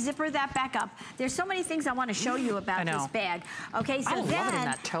now let me zipper that back up. There's so many things I want to show you about this bag. Okay, so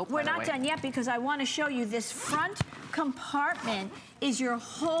then we're not done yet because I want to show you this front compartment is your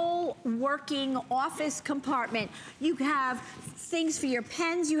whole working office compartment. You have things for your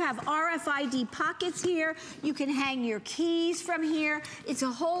pens. You have RFID pockets here. You can hang your keys from here. It's a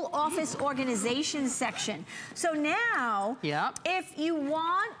whole office organization section. So now, if you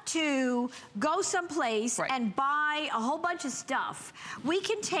want to go someplace and buy a whole bunch of stuff, we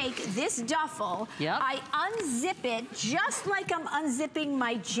can take this duffel. I unzip it just like I'm unzipping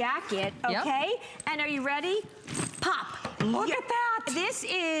my jacket, okay? And are you ready? Pop. Look at that. This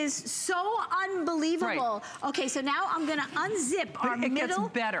is so unbelievable. Okay, so now I'm gonna unzip our middle. It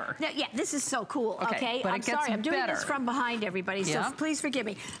gets better. Yeah, this is so cool, okay? But I'm sorry, I'm doing this from behind, everybody, so please forgive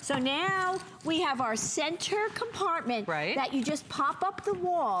me. So now we have our center compartment that you just pop up the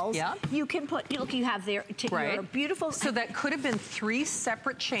walls. You can put, look, you have there your beautiful. So that could have been 3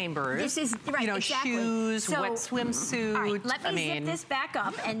 separate chambers. This is, you know, shoes, wet swimsuit. All right, let me zip this back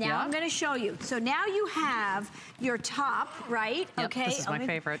up, and now I'm gonna show you. So now you have your top, right? Okay. This is my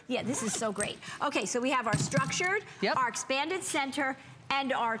favorite. Yeah, this is so great. Okay, so we have our structured, our expanded center,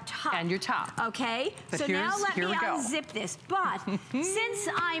 and our top. And your top. Okay, so now let me unzip this. But since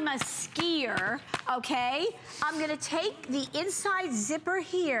I'm a skier, okay, I'm gonna take the inside zipper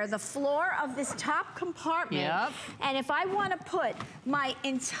here, the floor of this top compartment, and if I wanna put my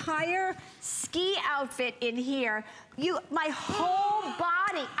entire ski outfit in here, my whole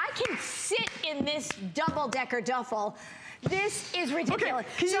body, I can sit in this double-decker duffel. This is ridiculous.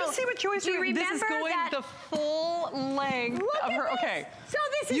 Okay, can you see what Joy's doing? This is going the full length of her. Okay. So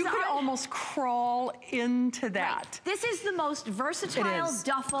this is you could almost crawl into that. Right. This is the most versatile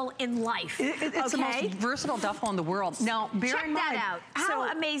duffel in life. It's the most versatile duffel in the world. Now, bear in mind. Check that out.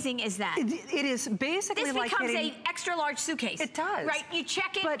 How amazing is that? It is basically this like becomes an extra large suitcase. It does. Right, you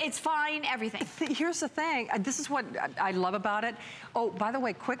check it, it's fine, everything. Here's the thing. This is what I love about it. Oh, by the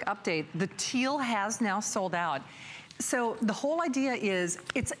way, quick update. The teal has now sold out. So the whole idea is,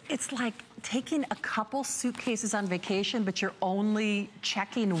 it's like taking a couple suitcases on vacation, but you're only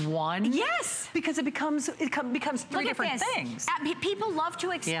checking one. Yes. Because it becomes 3 different things. People love to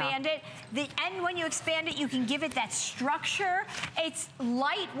expand it. And when you expand it, you can give it that structure. It's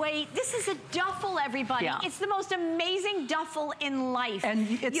lightweight. This is a duffel, everybody. It's the most amazing duffel in life. And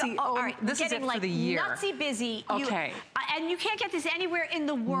it's this is it for the year. Nutsy busy. Okay. And you can't get this anywhere in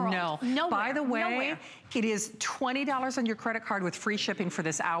the world. No. Nowhere. By the way, it is $20 on your credit card with free shipping for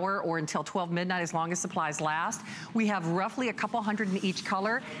this hour or until 12 midnight, as long as supplies last. We have roughly a couple hundred in each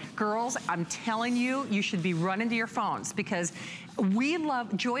color. Girls, I'm telling you, you should be running to your phones because we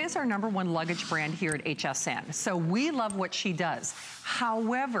love, Joy is our #1 luggage brand here at HSN. So we love what she does.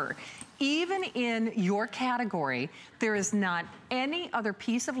 However, even in your category, there is not any other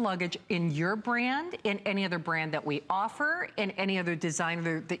piece of luggage in your brand, in any other brand that we offer, in any other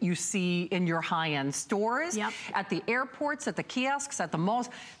designer that you see in your high-end stores, at the airports, at the kiosks, at the malls.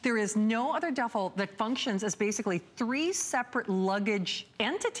 There is no other duffel that functions as basically 3 separate luggage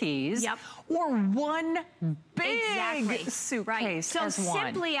entities or one big suitcase So as one.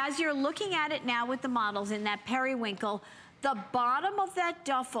 simply, as you're looking at it now with the models in that periwinkle, The bottom of that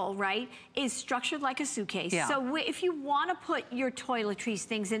duffel, right, is structured like a suitcase. Yeah. So if you want to put your toiletries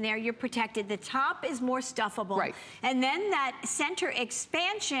things in there, you're protected. The top is more stuffable. Right. And then that center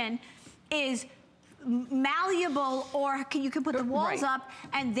expansion is malleable, or you can put the walls up,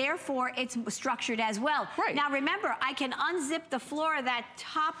 and therefore it's structured as well. Right. Now remember, I can unzip the floor of that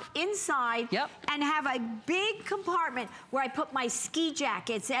top inside and have a big compartment where I put my ski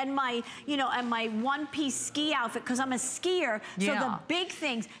jackets and my, you know, and my one-piece ski outfit, because I'm a skier. So the big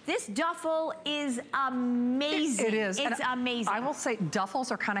things. This duffel is amazing. It is. It's amazing. I will say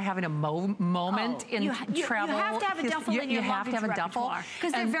duffels are kind of having a moment in travel. You have to have a duffel in your luggage repertoire,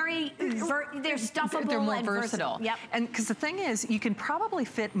 because they're very, they're stuffable. They're more versatile. Yep. And because the thing is, you can probably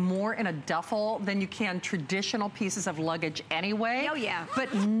fit more in a duffel than you can traditional pieces of luggage anyway. Oh, yeah.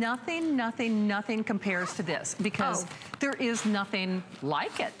 But nothing compares to this, because there is nothing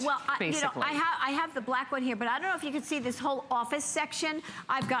like it, basically. You know, I have the black one here, but I don't know if you can see this whole office section.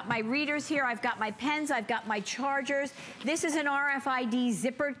 I've got my readers here. I've got my pens. I've got my chargers. This is an RFID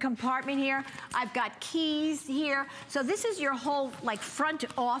zippered compartment here. I've got keys here. So this is your whole, like, front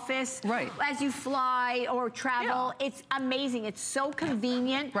office. Right. As you fly or travel. It's amazing. It's so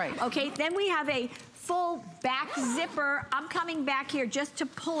convenient. Right. Okay, then we have a full back zipper. I'm coming back here just to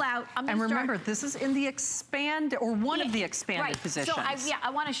pull out. And remember, this is in the expand, or one of the expanded positions. So I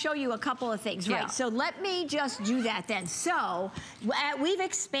want to show you a couple of things. Right. So let me just do that then. So we've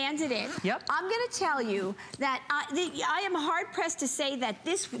expanded it. Yep. I'm going to tell you that I am hard pressed to say that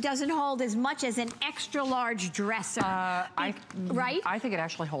this doesn't hold as much as an extra large dresser. Right? I think it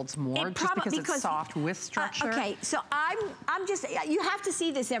actually holds more, just because it's soft with structure. Okay, so I'm just, you have to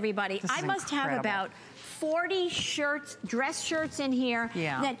see this, everybody. I must have about 40 shirts, dress shirts in here.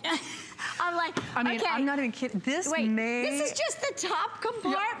 Yeah. That, I'm like, I mean, I'm not even kidding. This this is just the top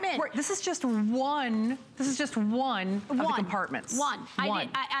compartment. Yeah, this is just one. This is just one of the compartments.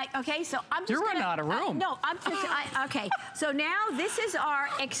 Okay, so I'm just You're running out of room. No, I'm just, okay. So now this is our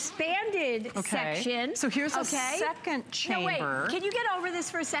expanded section. So here's a second chamber. No, wait, can you get over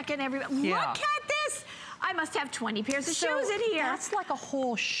this for a second, everybody? Yeah. Look at this. I must have 20 pairs of shoes in here. That's like a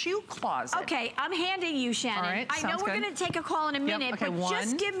whole shoe closet. Okay, I'm handing you, Shannon. All right, I know we're going to take a call in a minute, but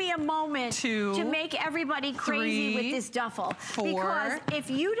just give me a moment to make everybody crazy with this duffel. 4, because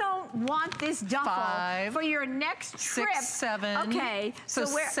if you don't want this duffel 5, for your next trip, 6, 7. Okay, so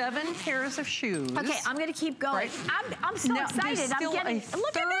 7 pairs of shoes. Okay, I'm going to keep going. I'm so excited. I'm getting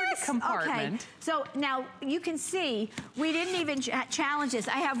look at this compartment. Okay, so now you can see we didn't even challenge this.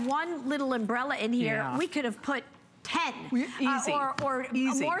 I have one little umbrella in here. Yeah. We could have put 10 Easy. or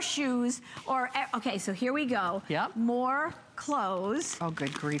Easy. more shoes, or okay, so here we go. Yep. More clothes. Oh,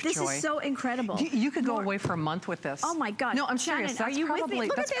 good grief, this Joy. Is so incredible. You could go away for a month with this. Oh my God. No, I'm serious. Shannon, are you with me?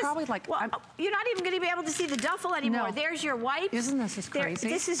 Look that's at this. probably like, well, you're not even going to be able to see the duffel anymore. No. There's your wipes. Isn't this just crazy?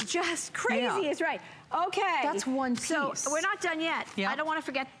 This is just crazy. Yeah. It's right. Okay. That's one piece. So we're not done yet. Yeah. I don't want to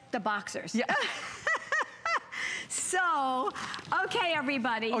forget the boxers. Yeah. So, okay,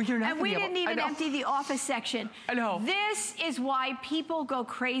 everybody. Oh, you're not. And we didn't even empty the office section. I know. This is why people go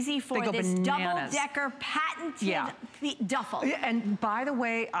crazy for this double-decker patented duffel. Yeah, and by the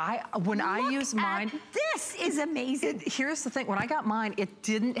way, when I use mine, this is amazing. Here's the thing: when I got mine, it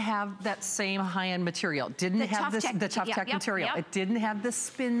didn't have that same high-end material. It didn't have the tough tech material. It didn't have the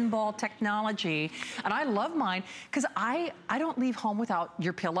spin ball technology, and I love mine because I don't leave home without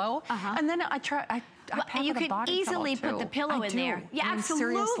your pillow, and then and you can easily put the pillow in there. Yeah,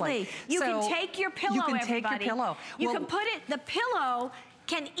 absolutely. You can take your pillow, everybody. You can take your pillow. You can put it, the pillow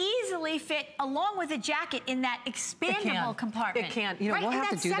can easily fit along with a jacket in that expandable compartment. It can. You know, we'll have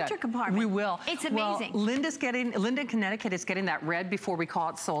to do that. Center compartment. We will. It's amazing. Well, Linda in Connecticut is getting that red before we call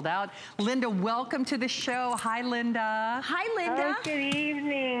it sold out. Linda, welcome to the show. Hi, Linda. Hi, Linda. Oh, good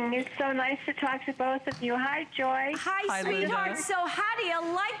evening. It's so nice to talk to both of you. Hi, Joy. Hi, sweetheart. Linda. So how do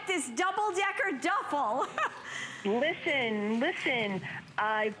you like this double-decker duffel? Listen.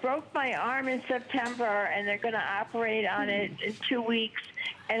 I broke my arm in September, and they're going to operate on it in 2 weeks.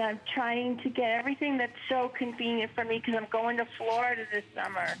 And I'm trying to get everything that's so convenient for me because I'm going to Florida this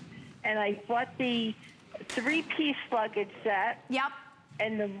summer. And I bought the 3-piece luggage set. Yep.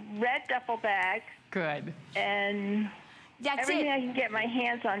 And the red duffel bag. Good. And everything I can get my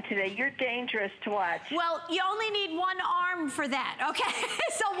hands on today. You're dangerous to watch. Well, you only need one arm for that, okay?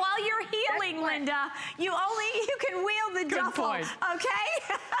 So while you're healing, Linda, you can wheel the duffel,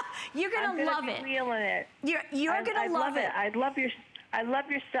 okay? You're gonna love it. I'm wheeling it. You're gonna love it. I love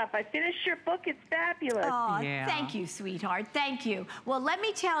your stuff. I finished your book. It's fabulous. Oh, thank you, sweetheart. Thank you. Well, let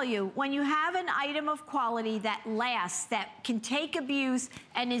me tell you, when you have an item of quality that lasts, that can take abuse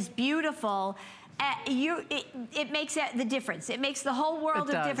and is beautiful, it makes the difference. It makes the whole world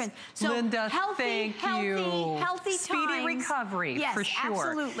of difference. So Linda, healthy times. Speedy recovery, yes, for sure.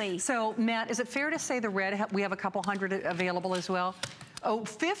 Absolutely. So, Matt, is it fair to say the red, we have a couple hundred available as well? Oh,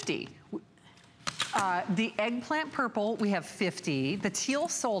 50. The eggplant purple, we have 50. The teal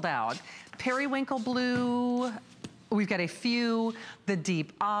sold out. Periwinkle blue, we've got a few. The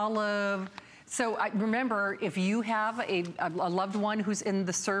deep olive. So remember, if you have a loved one who's in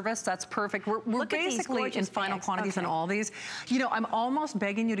the service, that's perfect. We're basically in final quantities on all these. You know, I'm almost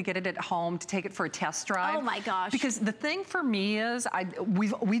begging you to get it at home, to take it for a test drive. Oh my gosh. Because the thing for me is,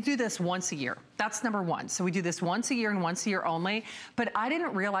 we do this once a year. That's number one. So we do this once a year and once a year only. But I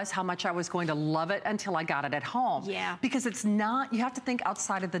didn't realize how much I was going to love it until I got it at home. Yeah. Because it's not, you have to think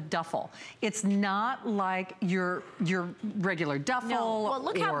outside of the duffel. It's not like your regular duffel. No. Well,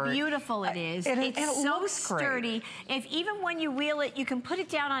 look how beautiful it is. It's so sturdy. Great. Even when you wheel it, you can put it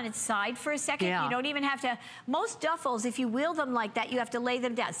down on its side for a second. Yeah. You don't even have to. Most duffels, if you wheel them like that, you have to lay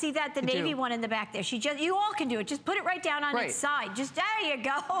them down. See that? The navy one in the back there. You all can do it. Just put it right down on its side. Just, there you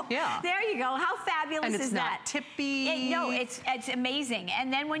go. Yeah. There you go. How fabulous is that? And it's not tippy. No, it's amazing.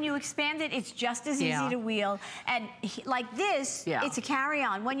 And then when you expand it, it's just as easy to wheel. And like this, it's a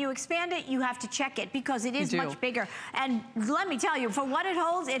carry-on. When you expand it, you have to check it because it is much bigger. And let me tell you, for what it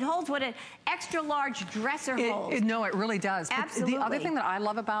holds what an extra large dresser holds. No, it really does. Absolutely. But the other thing that I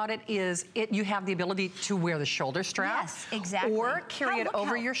love about it is you have the ability to wear the shoulder strap. Yes, exactly. Or carry it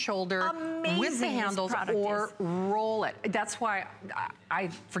over your shoulder with the handles, or roll it. That's why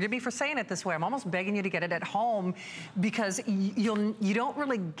forgive me for saying it this way, I'm almost begging you to get it at home, because you don't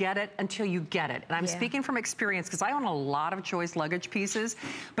really get it until you get it. And I'm speaking from experience, because I own a lot of Joy's luggage pieces,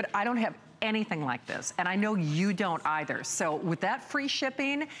 but I don't have anything like this, and I know you don't either. So with that free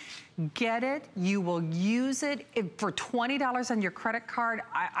shipping, get it. You will use it for $20 on your credit card.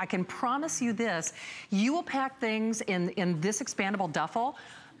 I can promise you this: you will pack things in this expandable duffel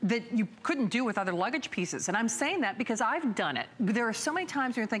that you couldn't do with other luggage pieces. And I'm saying that because I've done it. There are so many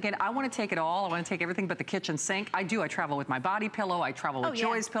times you're thinking, I want to take it all. I want to take everything but the kitchen sink. I do. I travel with my body pillow. I travel with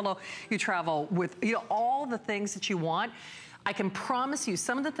Joy's pillow. You travel with all the things that you want. I can promise you,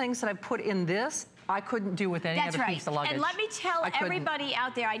 some of the things that I've put in this, I couldn't do with any other piece of luggage. And let me tell everybody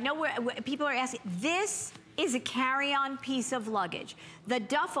out there, I know people are asking, this is a carry-on piece of luggage. The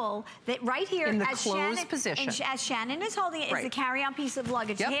duffel that right here, in the closed position, as Shannon is holding it, is the carry-on piece of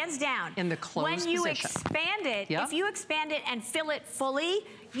luggage, hands down. In the closed position. When you expand it, if you expand it and fill it fully,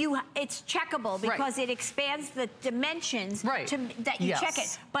 it's checkable because it expands the dimensions that you check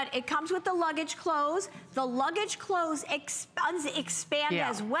it. But it comes with the luggage clothes. The luggage clothes expand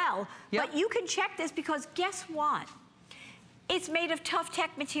as well. But you can check this because guess what? It's made of tough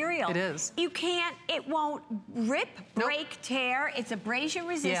tech material. It is. It won't rip, break, tear. It's abrasion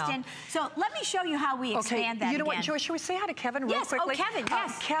resistant. So let me show you how we expand that. You know what, Joy, should we say hi to Kevin real quickly? Oh, Kevin,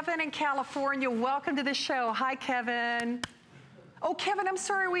 yes. Kevin in California, welcome to the show. Hi, Kevin. Oh, Kevin, I'm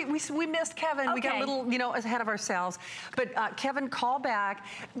sorry, we missed Kevin. Okay. We got a little, ahead of ourselves. But Kevin, call back.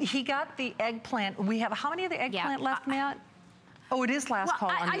 He got the eggplant. We have, how many of the eggplant left, Matt? Oh, it is last call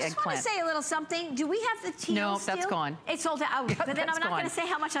on the eggplant. I just want to say a little something. Do we have the teal No, still? that's gone. It's sold out. But then I'm not going to say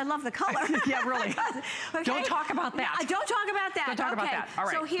how much I love the color. Yeah, really. Don't talk about that. No, don't talk about that. Don't talk about that. All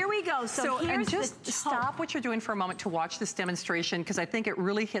right. So here we go. So here's just stop what you're doing for a moment to watch this demonstration, because I think it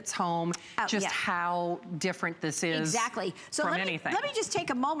really hits home how different this is. Exactly. So from anything. Let me just take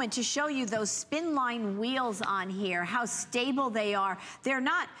a moment to show you those spin line wheels on here, how stable they are. They're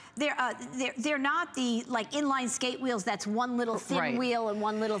not the like inline skate wheels. That's one little thin wheel and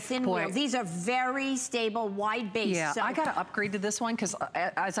one little thin wheel. These are very stable, wide base. Yeah, so I got to upgrade to this one because,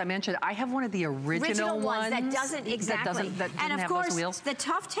 as I mentioned, I have one of the original ones that doesn't and of course, the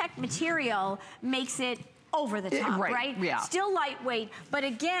tough tech material makes it over the top, right? Yeah. Still lightweight, but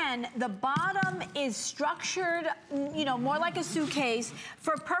again, the bottom is structured, more like a suitcase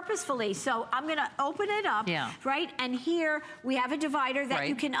for purposefully. So I'm gonna open it up, right? And here we have a divider that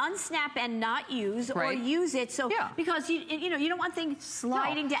you can unsnap and not use or use it. So because you don't want things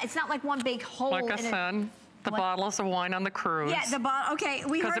sliding down. It's not like one big hole. Like I said. The bottles of wine on the cruise. Yeah, okay,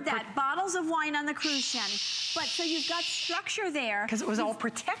 we heard that. Bottles of wine on the cruise, Shannon. But so you've got structure there. Because it was all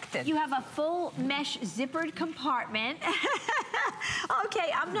protected. You have a full mesh zippered compartment.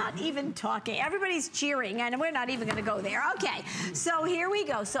 Okay, I'm not even talking. Everybody's cheering, and we're not even gonna go there. Okay, so here we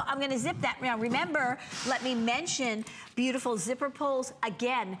go. So I'm gonna zip that. Now remember, let me mention beautiful zipper pulls.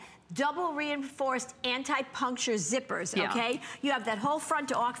 Again, double reinforced anti-puncture zippers, okay? You have that whole front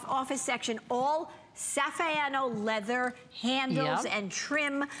to office section all Saffiano leather handles and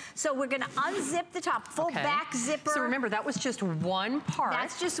trim. So we're gonna unzip the top, full back zipper. So remember, that was just one part.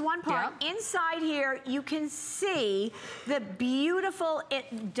 That's just one part. Inside here, you can see the beautiful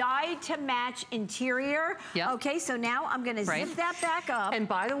dyed to match interior. Okay, so now I'm gonna zip that back up. And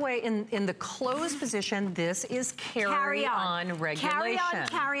by the way, in the closed position, this is carry-on regulation.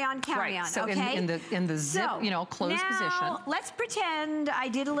 Carry on, so okay? in the zip, closed position. Let's pretend I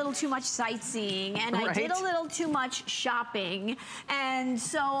did a little too much sightseeing and I did a little too much shopping. And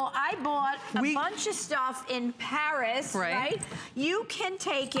so I bought a bunch of stuff in Paris, right? You can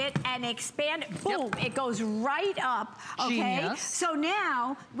take it and expand it. Boom, it goes right up, okay? Genius. So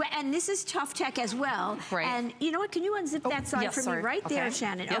now, and this is Tough Tech as well. And you know what, can you unzip that side for me right there,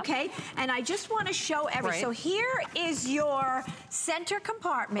 Shannon, okay? And I just want to show everything. So here is your center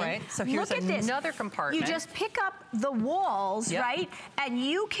compartment. So here's another compartment. You just pick up the walls, right? And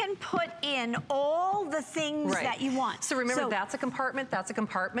you can put in all the things that you want. So remember, that's a compartment,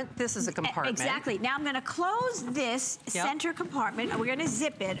 this is a compartment. Exactly. Now I'm gonna close this center compartment and we're gonna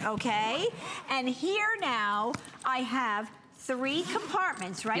zip it, okay? And here now, I have 3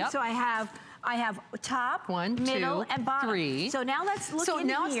 compartments, right? So I have top, middle, and bottom. 3. So now let's look in here. So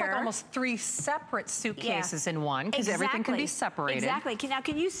now it's like almost 3 separate suitcases in one, because everything can be separated. Exactly. Now,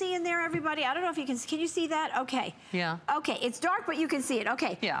 can you see in there, everybody? I don't know if you can you see that? Okay. Okay, it's dark, but you can see it.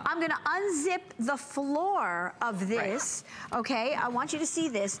 Okay. I'm gonna unzip the floor of this, okay? I want you to see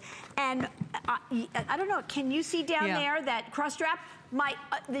this. And I don't know, can you see down there that cross strap?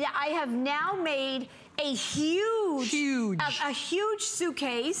 I have now made a huge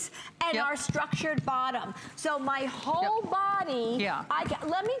suitcase and our structured bottom. So my whole body,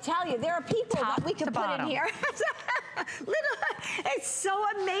 let me tell you, there are people that we could put in here. It's so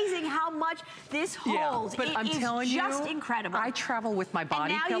amazing how much this holds. But I'm telling you, just incredible. I travel with my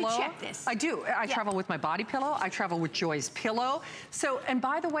body pillow. You check this. I do. I travel with my body pillow. I travel with Joy's pillow. So, and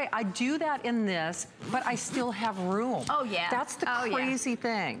by the way, I do that in this, but I still have room. Oh yeah. That's the crazy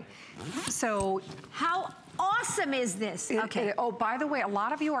thing. So how awesome is this? Oh, by the way, a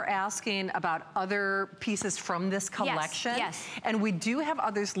lot of you are asking about other pieces from this collection. And we do have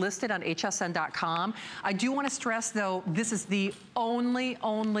others listed on hsn.com. I do want to stress, though, this is the only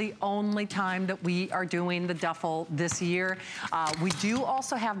time that we are doing the duffel this year. We do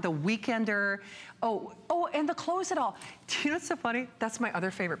also have the weekender. Oh, and the close it all. Do you know what's so funny? That's my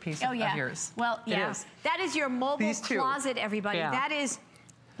other favorite piece of yours. Well, It is. That is your mobile closet, everybody. That is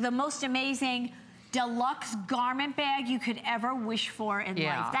the most amazing deluxe garment bag you could ever wish for in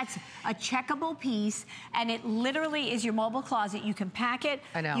life. That's a checkable piece, and it literally is your mobile closet. You can pack it.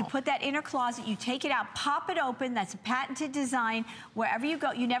 You put that inner closet, you take it out, pop it open. That's a patented design. Wherever you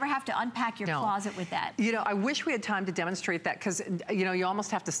go, you never have to unpack your closet with that. You know, I wish we had time to demonstrate that, because, you know, you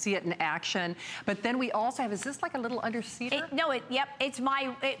almost have to see it in action. But then we also have, is this like a little under-seater? It's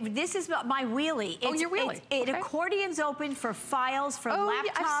my, this is my wheelie. Your wheelie. It accordions open for files, for laptops.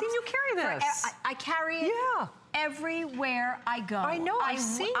 I've seen you carry this. I carry it everywhere I go. I know, I've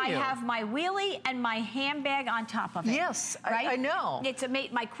seen you. I have my wheelie and my handbag on top of it. Yes, right? I know. It's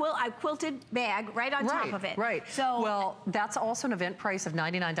my quilted bag right on top of it. So, well, that's also an event price of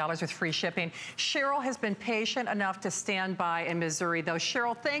 $99 with free shipping. Cheryl has been patient enough to stand by in Missouri, though.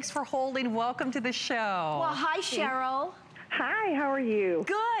 Cheryl, thanks for holding. Welcome to the show. Well, hi, Cheryl. Hi, how are you?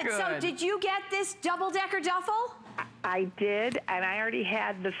 Good. So did you get this double-decker duffel? I did, and I already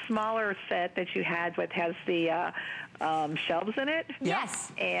had the smaller set that you had, which has the shelves in it.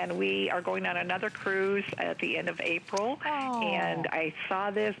 Yes. And we are going on another cruise at the end of April. And I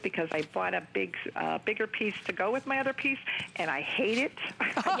saw this because I bought a bigger piece to go with my other piece, and I hate it.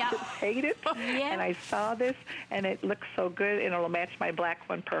 I just hate it. And I saw this, and it looks so good, and it'll match my black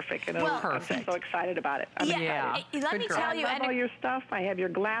one perfect. And I'm just so excited about it. Let me tell you. I love all your stuff. I have your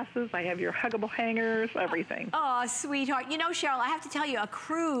glasses. I have your huggable hangers, everything. Oh, sweetheart. You know, Cheryl, I have to tell you, a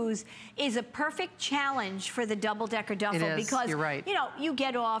cruise is a perfect challenge for the double-decker duffel because you know, you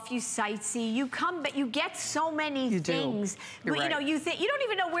get off, you sightsee, you come, but you get so many things. You know, you don't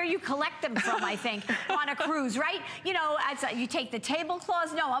even know where you collect them from. I think on a cruise, right? You know, you take the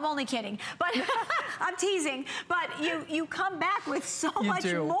tablecloths. No, I'm only kidding, but I'm teasing. But you come back with so much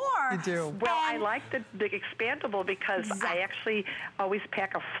more. You do. Well, I like the expandable because I actually always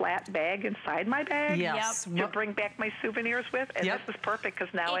pack a flat bag inside my bag to bring back my souvenirs with, and this is perfect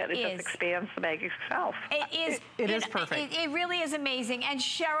because now it just expands the bag itself. It is perfect. It really is amazing. And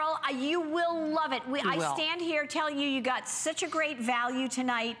Cheryl, you will love it. I stand here telling you, you got such a great value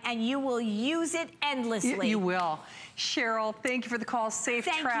tonight, and you will use it endlessly. You will. Cheryl, thank you for the call. Safe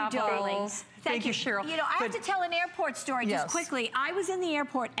travels. Thank you, darling. Thank you, Cheryl. You know, I have to tell an airport story just quickly. I was in the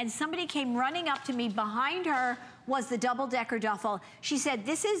airport and somebody came running up to me. Behind her was the double-decker duffel. She said,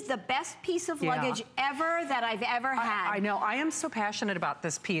 this is the best piece of luggage ever that I've ever had. I know. I am so passionate about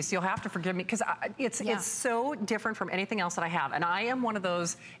this piece. You'll have to forgive me because it's so different from anything else that I have. And I am one of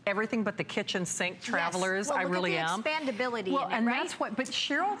those everything but the kitchen sink travelers. Well, I really am. Expandability well, in it, and right? that's what, but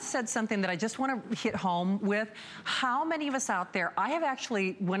Cheryl said something that I just want to hit home with. How many of us out there, I have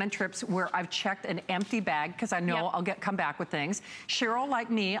actually went on trips where I've checked an empty bag because I know I'll come back with things. Cheryl,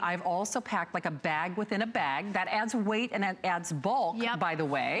 like me, I've also packed like a bag within a bag. That adds weight and it adds bulk, by the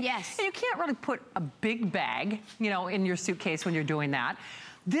way. Yes. And you can't really put a big bag, you know, in your suitcase when you're doing that.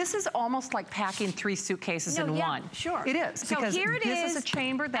 This is almost like packing 3 suitcases in one. Sure. It is. So because here it this is a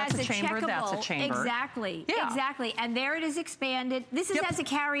chamber, that's a chamber, that's a chamber. Exactly. Yeah. Exactly. And there it is expanded. This is as a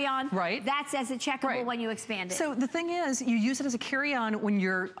carry-on. Right. That's as a checkable when you expand it. So the thing is, you use it as a carry-on when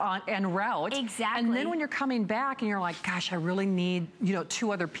you're en route. Exactly. And then when you're coming back and you're like, gosh, I really need, you know,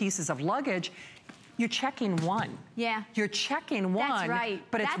 2 other pieces of luggage. You're checking one. Yeah. You're checking one. That's right.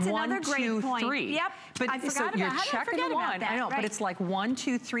 But That's it's another 1, great 2, point. 3. Yep. But I forgot so about you're how did I checking forget one. about that? I know, but it's like 1,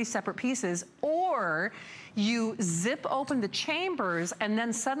 2, 3 separate pieces. Or you zip open the chambers and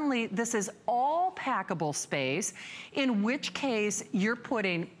then suddenly this is all packable space, in which case you're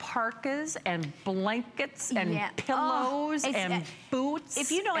putting parkas and blankets and pillows and boots.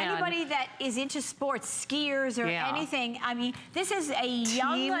 If you know anybody that is into sports, skiers or anything, I mean, this is a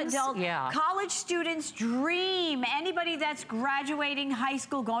young adult, college student's dream. Anybody that's graduating high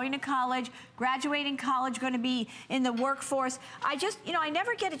school, going to college, graduating college, going to be in the workforce. I just, you know, I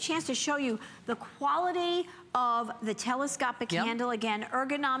never get a chance to show you the quality of the telescopic handle, again,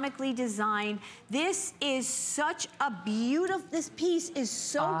 ergonomically designed. This is such a beautiful, this piece is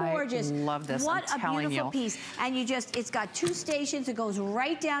so gorgeous. I love this, What I'm telling a beautiful you. piece. And you just, it's got 2 stations, it goes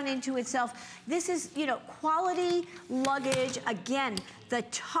right down into itself. This is, you know, quality luggage. Again, the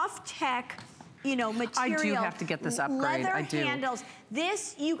tough tech, you know, material. I do have to get this upgrade. Leather I do. handles.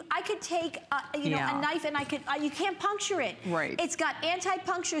 This, I could take, you know, a knife and I could, you can't puncture it. Right. It's got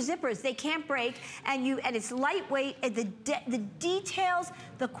anti-puncture zippers. They can't break, and it's lightweight. And the details,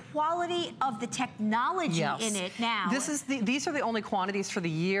 the quality of the technology in it now. These are the only quantities for the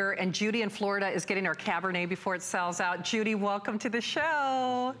year, and Judy in Florida is getting our Cabernet before it sells out. Judy, welcome to the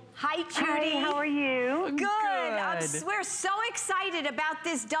show. Hi, Judy. Hi, how are you? Good. We're so excited about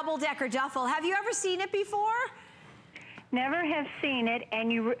this double-decker duffel. Have you ever seen it before? Never have seen it,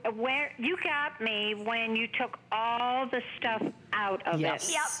 and you got me when you took all the stuff out of it.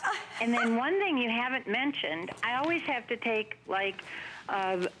 Yep. And then one thing you haven't mentioned, I always have to take like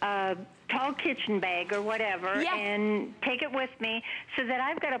a tall kitchen bag or whatever and take it with me so that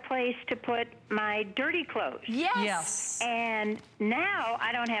I've got a place to put my dirty clothes. Yes. And now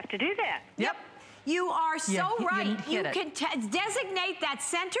I don't have to do that. Yep. You are so right. You can designate that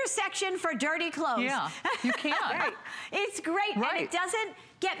center section for dirty clothes. Yeah, you can. It's great. And it doesn't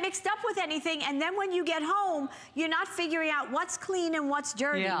get mixed up with anything. And then when you get home, you're not figuring out what's clean and what's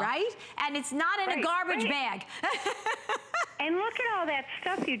dirty, right? And it's not in a garbage bag. And look at all that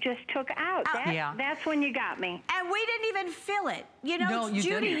stuff you just took out. That's when you got me. And we didn't even fill it. You know,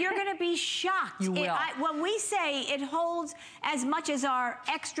 Judy, you're going to be shocked. You will. When we say it holds as much as our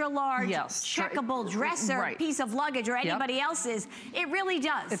extra large checkable dresser piece of luggage or anybody else's, it really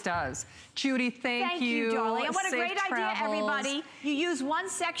does. It does. Judy, thank you. Darling. And what a great idea, everybody. You use one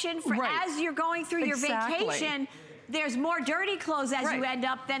section for as you're going through your vacation. There's more dirty clothes as you end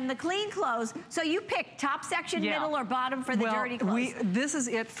up than the clean clothes. So you pick top section, middle, or bottom for the dirty clothes. This is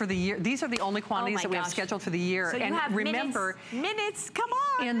it for the year. These are the only quantities that we have scheduled for the year. So you have remember, minutes, come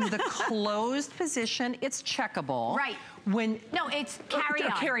on. In the closed position, it's checkable. Right. No, it's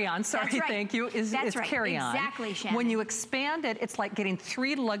carry-on. Carry-on, sorry, thank you. It's carry-on. Exactly, Shannon. When you expand it, it's like getting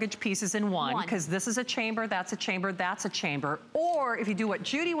 3 luggage pieces in one, because this is a chamber, that's a chamber, that's a chamber. Or if you do what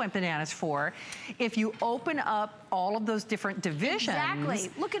Judy went bananas for, if you open up all of those different divisions.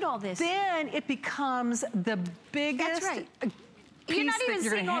 Look at all this. Then it becomes the biggest You're not even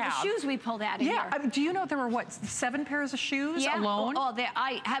seeing all the shoes we pulled out of here. Yeah, do you know there were, what, 7 pairs of shoes alone?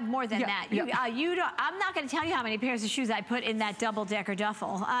 I have more than that. I'm not going to tell you how many pairs of shoes I put in that double-decker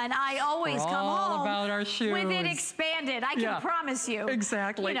duffel. And I always come home about our shoes. with it expanded. I can promise you.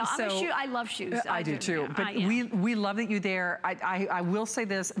 Exactly. You know, I love shoes. I do too. But we love that you're there. I will say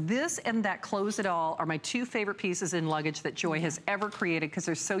this. This and that Close It All are my 2 favorite pieces in luggage that Joy has ever created, because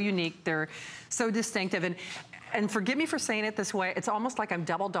they're so unique. They're so distinctive. And forgive me for saying it this way, it's almost like I'm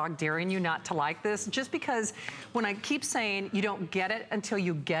double dog daring you not to like this, just because when I keep saying you don't get it until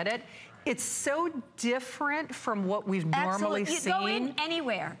you get it, It's so different from what we've normally seen. You go in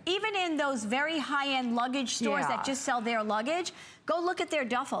anywhere, even in those very high-end luggage stores that just sell their luggage. Go look at their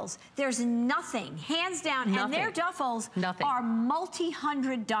duffels. There's nothing, hands down, and their duffels are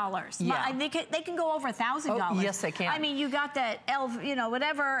multi-$100s. Yeah. They can go over $1,000. Oh, yes, they can. I mean, you got that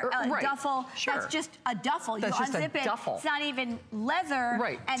duffel. Sure. That's just a duffel. That's you just unzip a duffel. It's not even leather.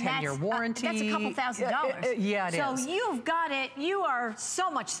 Right. And 10-year warranty. That's a couple $1,000s. Yeah, it is. So you've got it. You are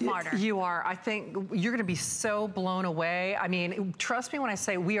so much smarter. You are. I think you're going to be so blown away. I mean, trust me when I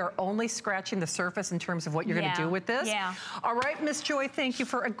say we are only scratching the surface in terms of what you're going to do with this. Yeah. All right, Miss Joy, thank you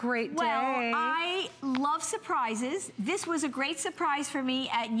for a great day. Well, I love surprises. This was a great surprise for me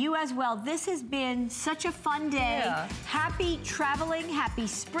at you as well. This has been such a fun day. Yeah. Happy traveling, happy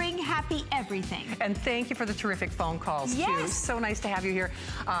spring, happy everything. And thank you for the terrific phone calls, too. So nice to have you here.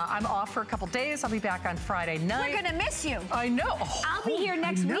 I'm off for a couple days. I'll be back on Friday night. We're going to miss you. I know. I'll be here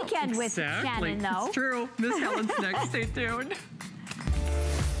next weekend with Shannon, though. It's true. Miss Helen's next. Stay tuned.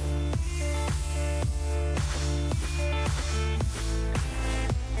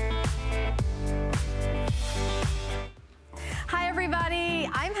 Hi everybody,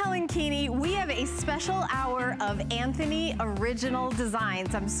 I'm Helen Keeney. We have a special hour of Anthony Original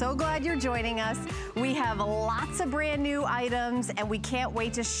Designs. I'm so glad you're joining us. We have lots of brand new items and we can't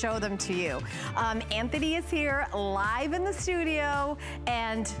wait to show them to you. Anthony is here live in the studio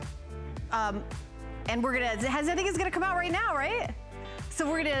and we're gonna, I think it's gonna come out right now, right? So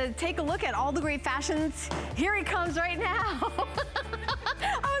we're gonna take a look at all the great fashions. Here he comes right now.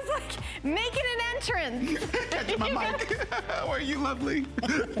 I was like, making an entrance. Catch my mic. How are you, lovely?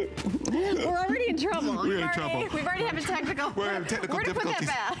 We're already in trouble. We're in trouble. We've already had a technical. We're in technical difficulties.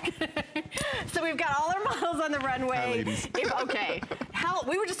 Put that back. So we've got all our models on the runway. Hi, ladies. Okay.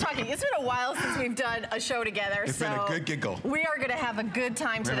 We were just talking. It's been a while since we've done a show together. It's been a good giggle. We are going to have a good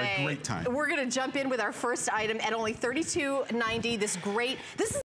time today. Have a great time. We're going to jump in with our first item at only $32.90. This is